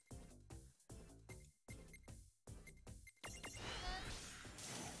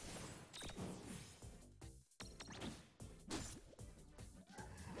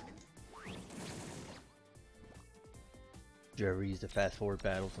 Did you ever use the fast forward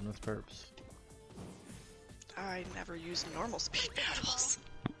battles on this perps? I never use normal speed battles.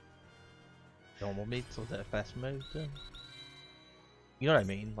 Normal meets with that fast move too. You know what I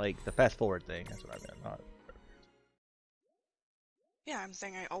mean? Like the fast forward thing, that's what I meant, not. Yeah, I'm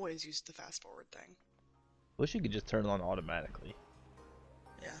saying I always use the fast forward thing. Wish you could just turn it on automatically.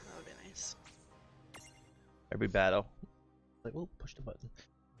 Yeah, that would be nice. Every battle. Like, oh, push the button.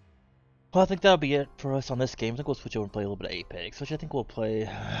 Well, I think that'll be it for us on this game. I think we'll switch over and play a little bit of Apex, which I think we'll play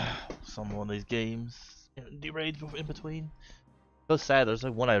some one of these games. D-raids in between. So sad, there's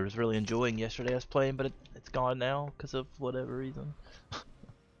like one I was really enjoying yesterday I was playing, but it's gone now because of whatever reason.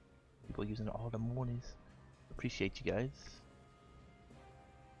 People using it all the mornings. Appreciate you guys.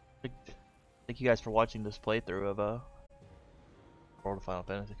 Big Thank you guys for watching this playthrough of World of Final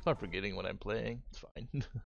Fantasy. I'm forgetting what I'm playing. It's fine.